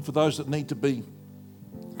 And for those that need to be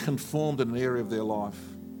conformed in an area of their life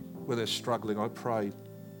where they're struggling, I pray,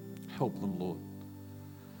 help them, Lord,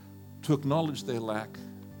 to acknowledge their lack,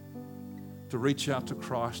 to reach out to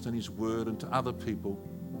Christ and his word and to other people,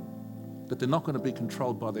 that they're not going to be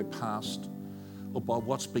controlled by their past or by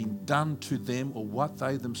what's been done to them or what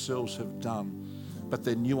they themselves have done, but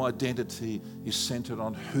their new identity is centered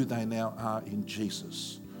on who they now are in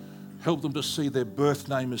Jesus. Help them to see their birth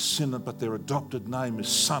name as sinner, but their adopted name is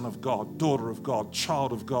son of God, daughter of God,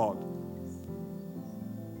 child of God.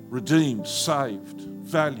 Redeemed, saved,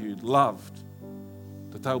 valued, loved,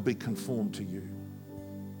 that they'll be conformed to you.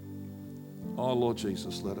 Oh, Lord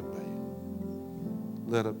Jesus, let it be.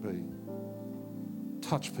 Let it be.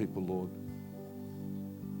 Touch people, Lord.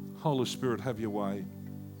 Holy Spirit, have your way.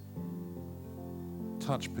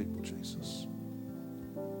 Touch people, Jesus.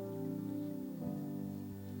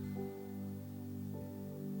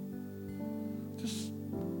 Just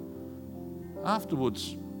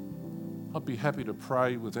afterwards, I'd be happy to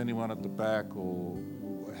pray with anyone at the back, or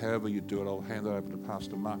however you do it. I'll hand it over to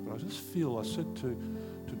Pastor Mark. But I just feel, I said to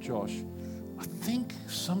Josh, I think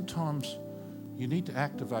sometimes you need to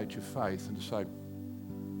activate your faith and to say,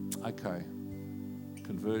 okay,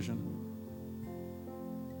 conversion,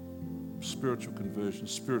 spiritual conversion,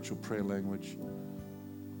 spiritual prayer language,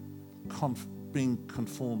 being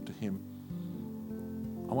conformed to Him.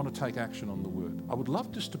 I want to take action on the Word. I would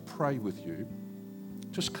love just to pray with you,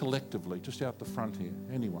 just collectively, just out the front here,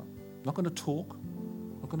 anyone. I'm not going to talk,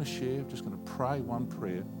 I'm not going to share, I'm just going to pray one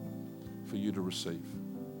prayer for you to receive.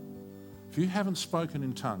 If you haven't spoken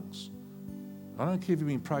in tongues, I don't care if you've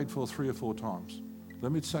been prayed for 3 or 4 times.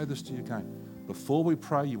 Let me say this to you again. Before we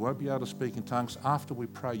pray, you won't be able to speak in tongues. After we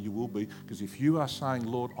pray, you will be. Because if you are saying,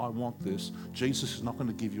 Lord, I want this, Jesus is not going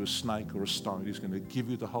to give you a snake or a stone. He's going to give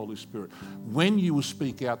you the Holy Spirit. When you will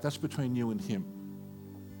speak out, that's between you and Him.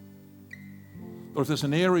 Or if there's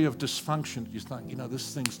an area of dysfunction, you think,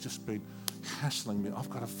 this thing's just been hassling me. I've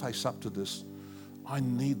got to face up to this. I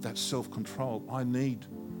need that self-control. I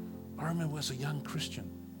remember as a young Christian,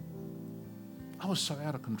 I was so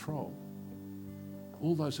out of control.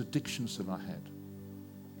 All those addictions that I had.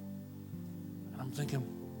 And I'm thinking,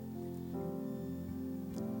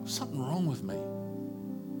 something wrong with me.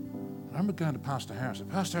 And I remember going to Pastor Harris. I said,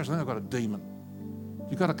 Pastor Harris, I think I've got a demon.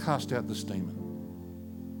 You've got to cast out this demon.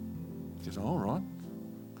 He says, all right.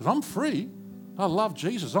 Because I'm free. I love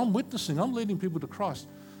Jesus. I'm witnessing. I'm leading people to Christ.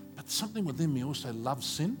 But something within me also loves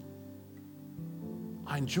sin.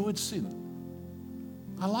 I enjoyed sin.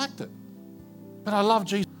 I liked it. But I love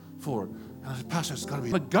Jesus for it. And I said, Pastor, it's got to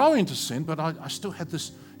be go into sin, but I still had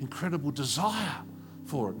this incredible desire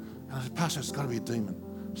for it. And I said, Pastor, it's got to be a demon.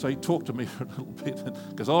 So he talked to me for a little bit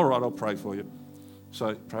and goes, all right, I'll pray for you. So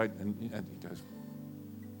I prayed, and he goes,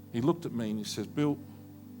 he looked at me and he says, Bill,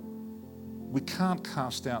 we can't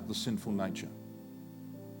cast out the sinful nature.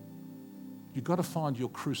 You've got to find your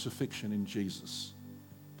crucifixion in Jesus,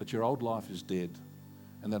 that your old life is dead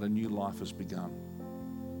and that a new life has begun.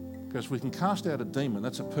 Because we can cast out a demon,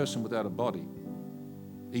 that's a person without a body.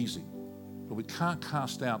 Easy. But we can't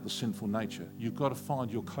cast out the sinful nature. You've got to find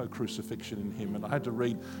your co-crucifixion in Him. And I had to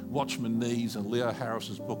read Watchman Nee's and Leo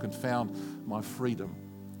Harris's book and found my freedom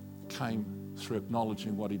came through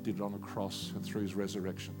acknowledging what He did on the cross and through His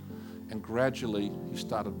resurrection. And gradually He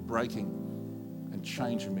started breaking and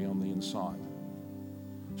changing me on the inside.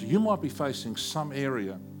 So you might be facing some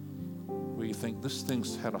area where you think this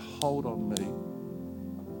thing's had a hold on me.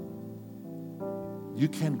 You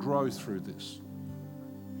can grow through this.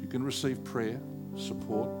 You can receive prayer,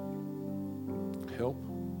 support, help.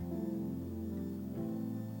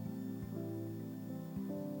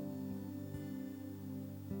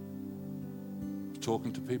 I was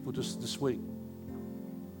talking to people just this week.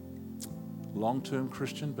 Long-term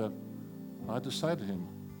Christian, but I had to say to him,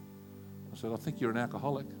 I said, I think you're an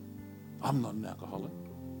alcoholic. I'm not an alcoholic.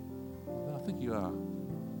 I think you are.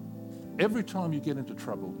 Every time you get into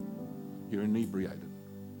trouble, you're inebriated.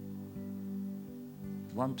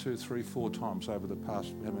 1, 2, 3, 4 times over the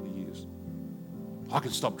past how many years? I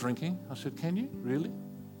can stop drinking. I said, can you? Really?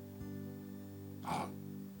 Oh.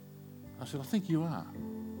 I said, I think you are.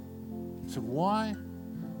 I said, why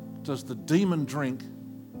does the demon drink?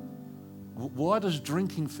 Why does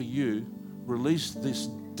drinking for you release this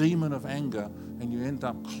demon of anger and you end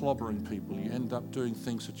up clobbering people? You end up doing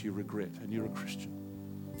things that you regret, and you're a Christian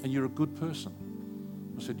and you're a good person.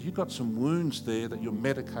 I said, you've got some wounds there that you're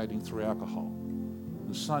medicating through alcohol.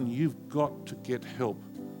 And son, you've got to get help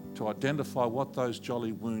to identify what those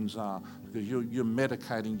jolly wounds are, because you're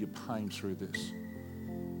medicating your pain through this.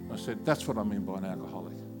 I said, that's what I mean by an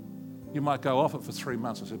alcoholic. You might go off it for 3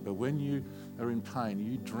 months. I said, but when you are in pain,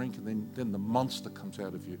 you drink, and then the monster comes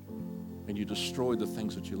out of you and you destroy the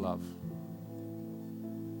things that you love.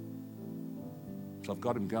 So I've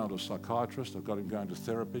got him going to a psychiatrist. I've got him going to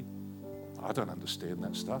therapy. I don't understand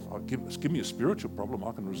that stuff. Give me a spiritual problem,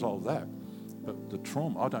 I can resolve that. But the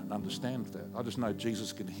trauma, I don't understand that. I just know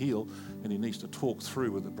Jesus can heal, and he needs to talk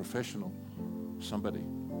through with a professional, somebody.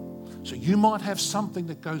 So you might have something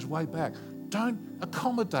that goes way back. Don't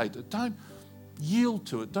accommodate it. Don't yield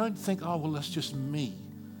to it. Don't think, oh, well, that's just me.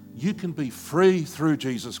 You can be free through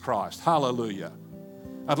Jesus Christ. Hallelujah.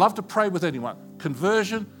 I'd love to pray with anyone.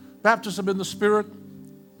 Conversion, baptism in the Spirit,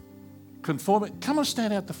 conforming. Come and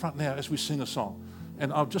stand out the front now as we sing a song.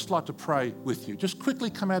 And I'd just like to pray with you. Just quickly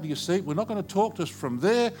come out of your seat. We're not going to talk, just from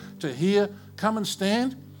there to here. Come and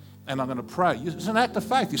stand, and I'm going to pray. It's an act of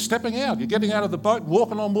faith. You're stepping out. You're getting out of the boat,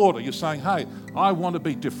 walking on water. You're saying, hey, I want to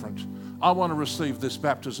be different. I want to receive this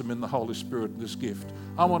baptism in the Holy Spirit, this gift.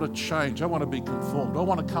 I want to change. I want to be conformed. I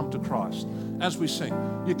want to come to Christ. As we sing,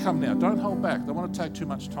 you come now. Don't hold back. Don't want to take too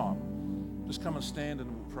much time. Just come and stand,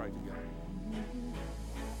 and we'll pray together.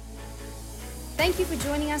 Thank you for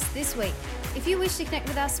joining us this week. If you wish to connect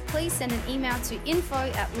with us, please send an email to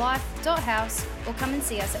info@life.house or come and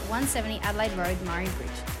see us at 170 Adelaide Road, Murray Bridge.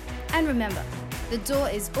 And remember, the door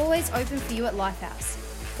is always open for you at Lifehouse.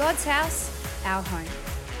 God's house, our home.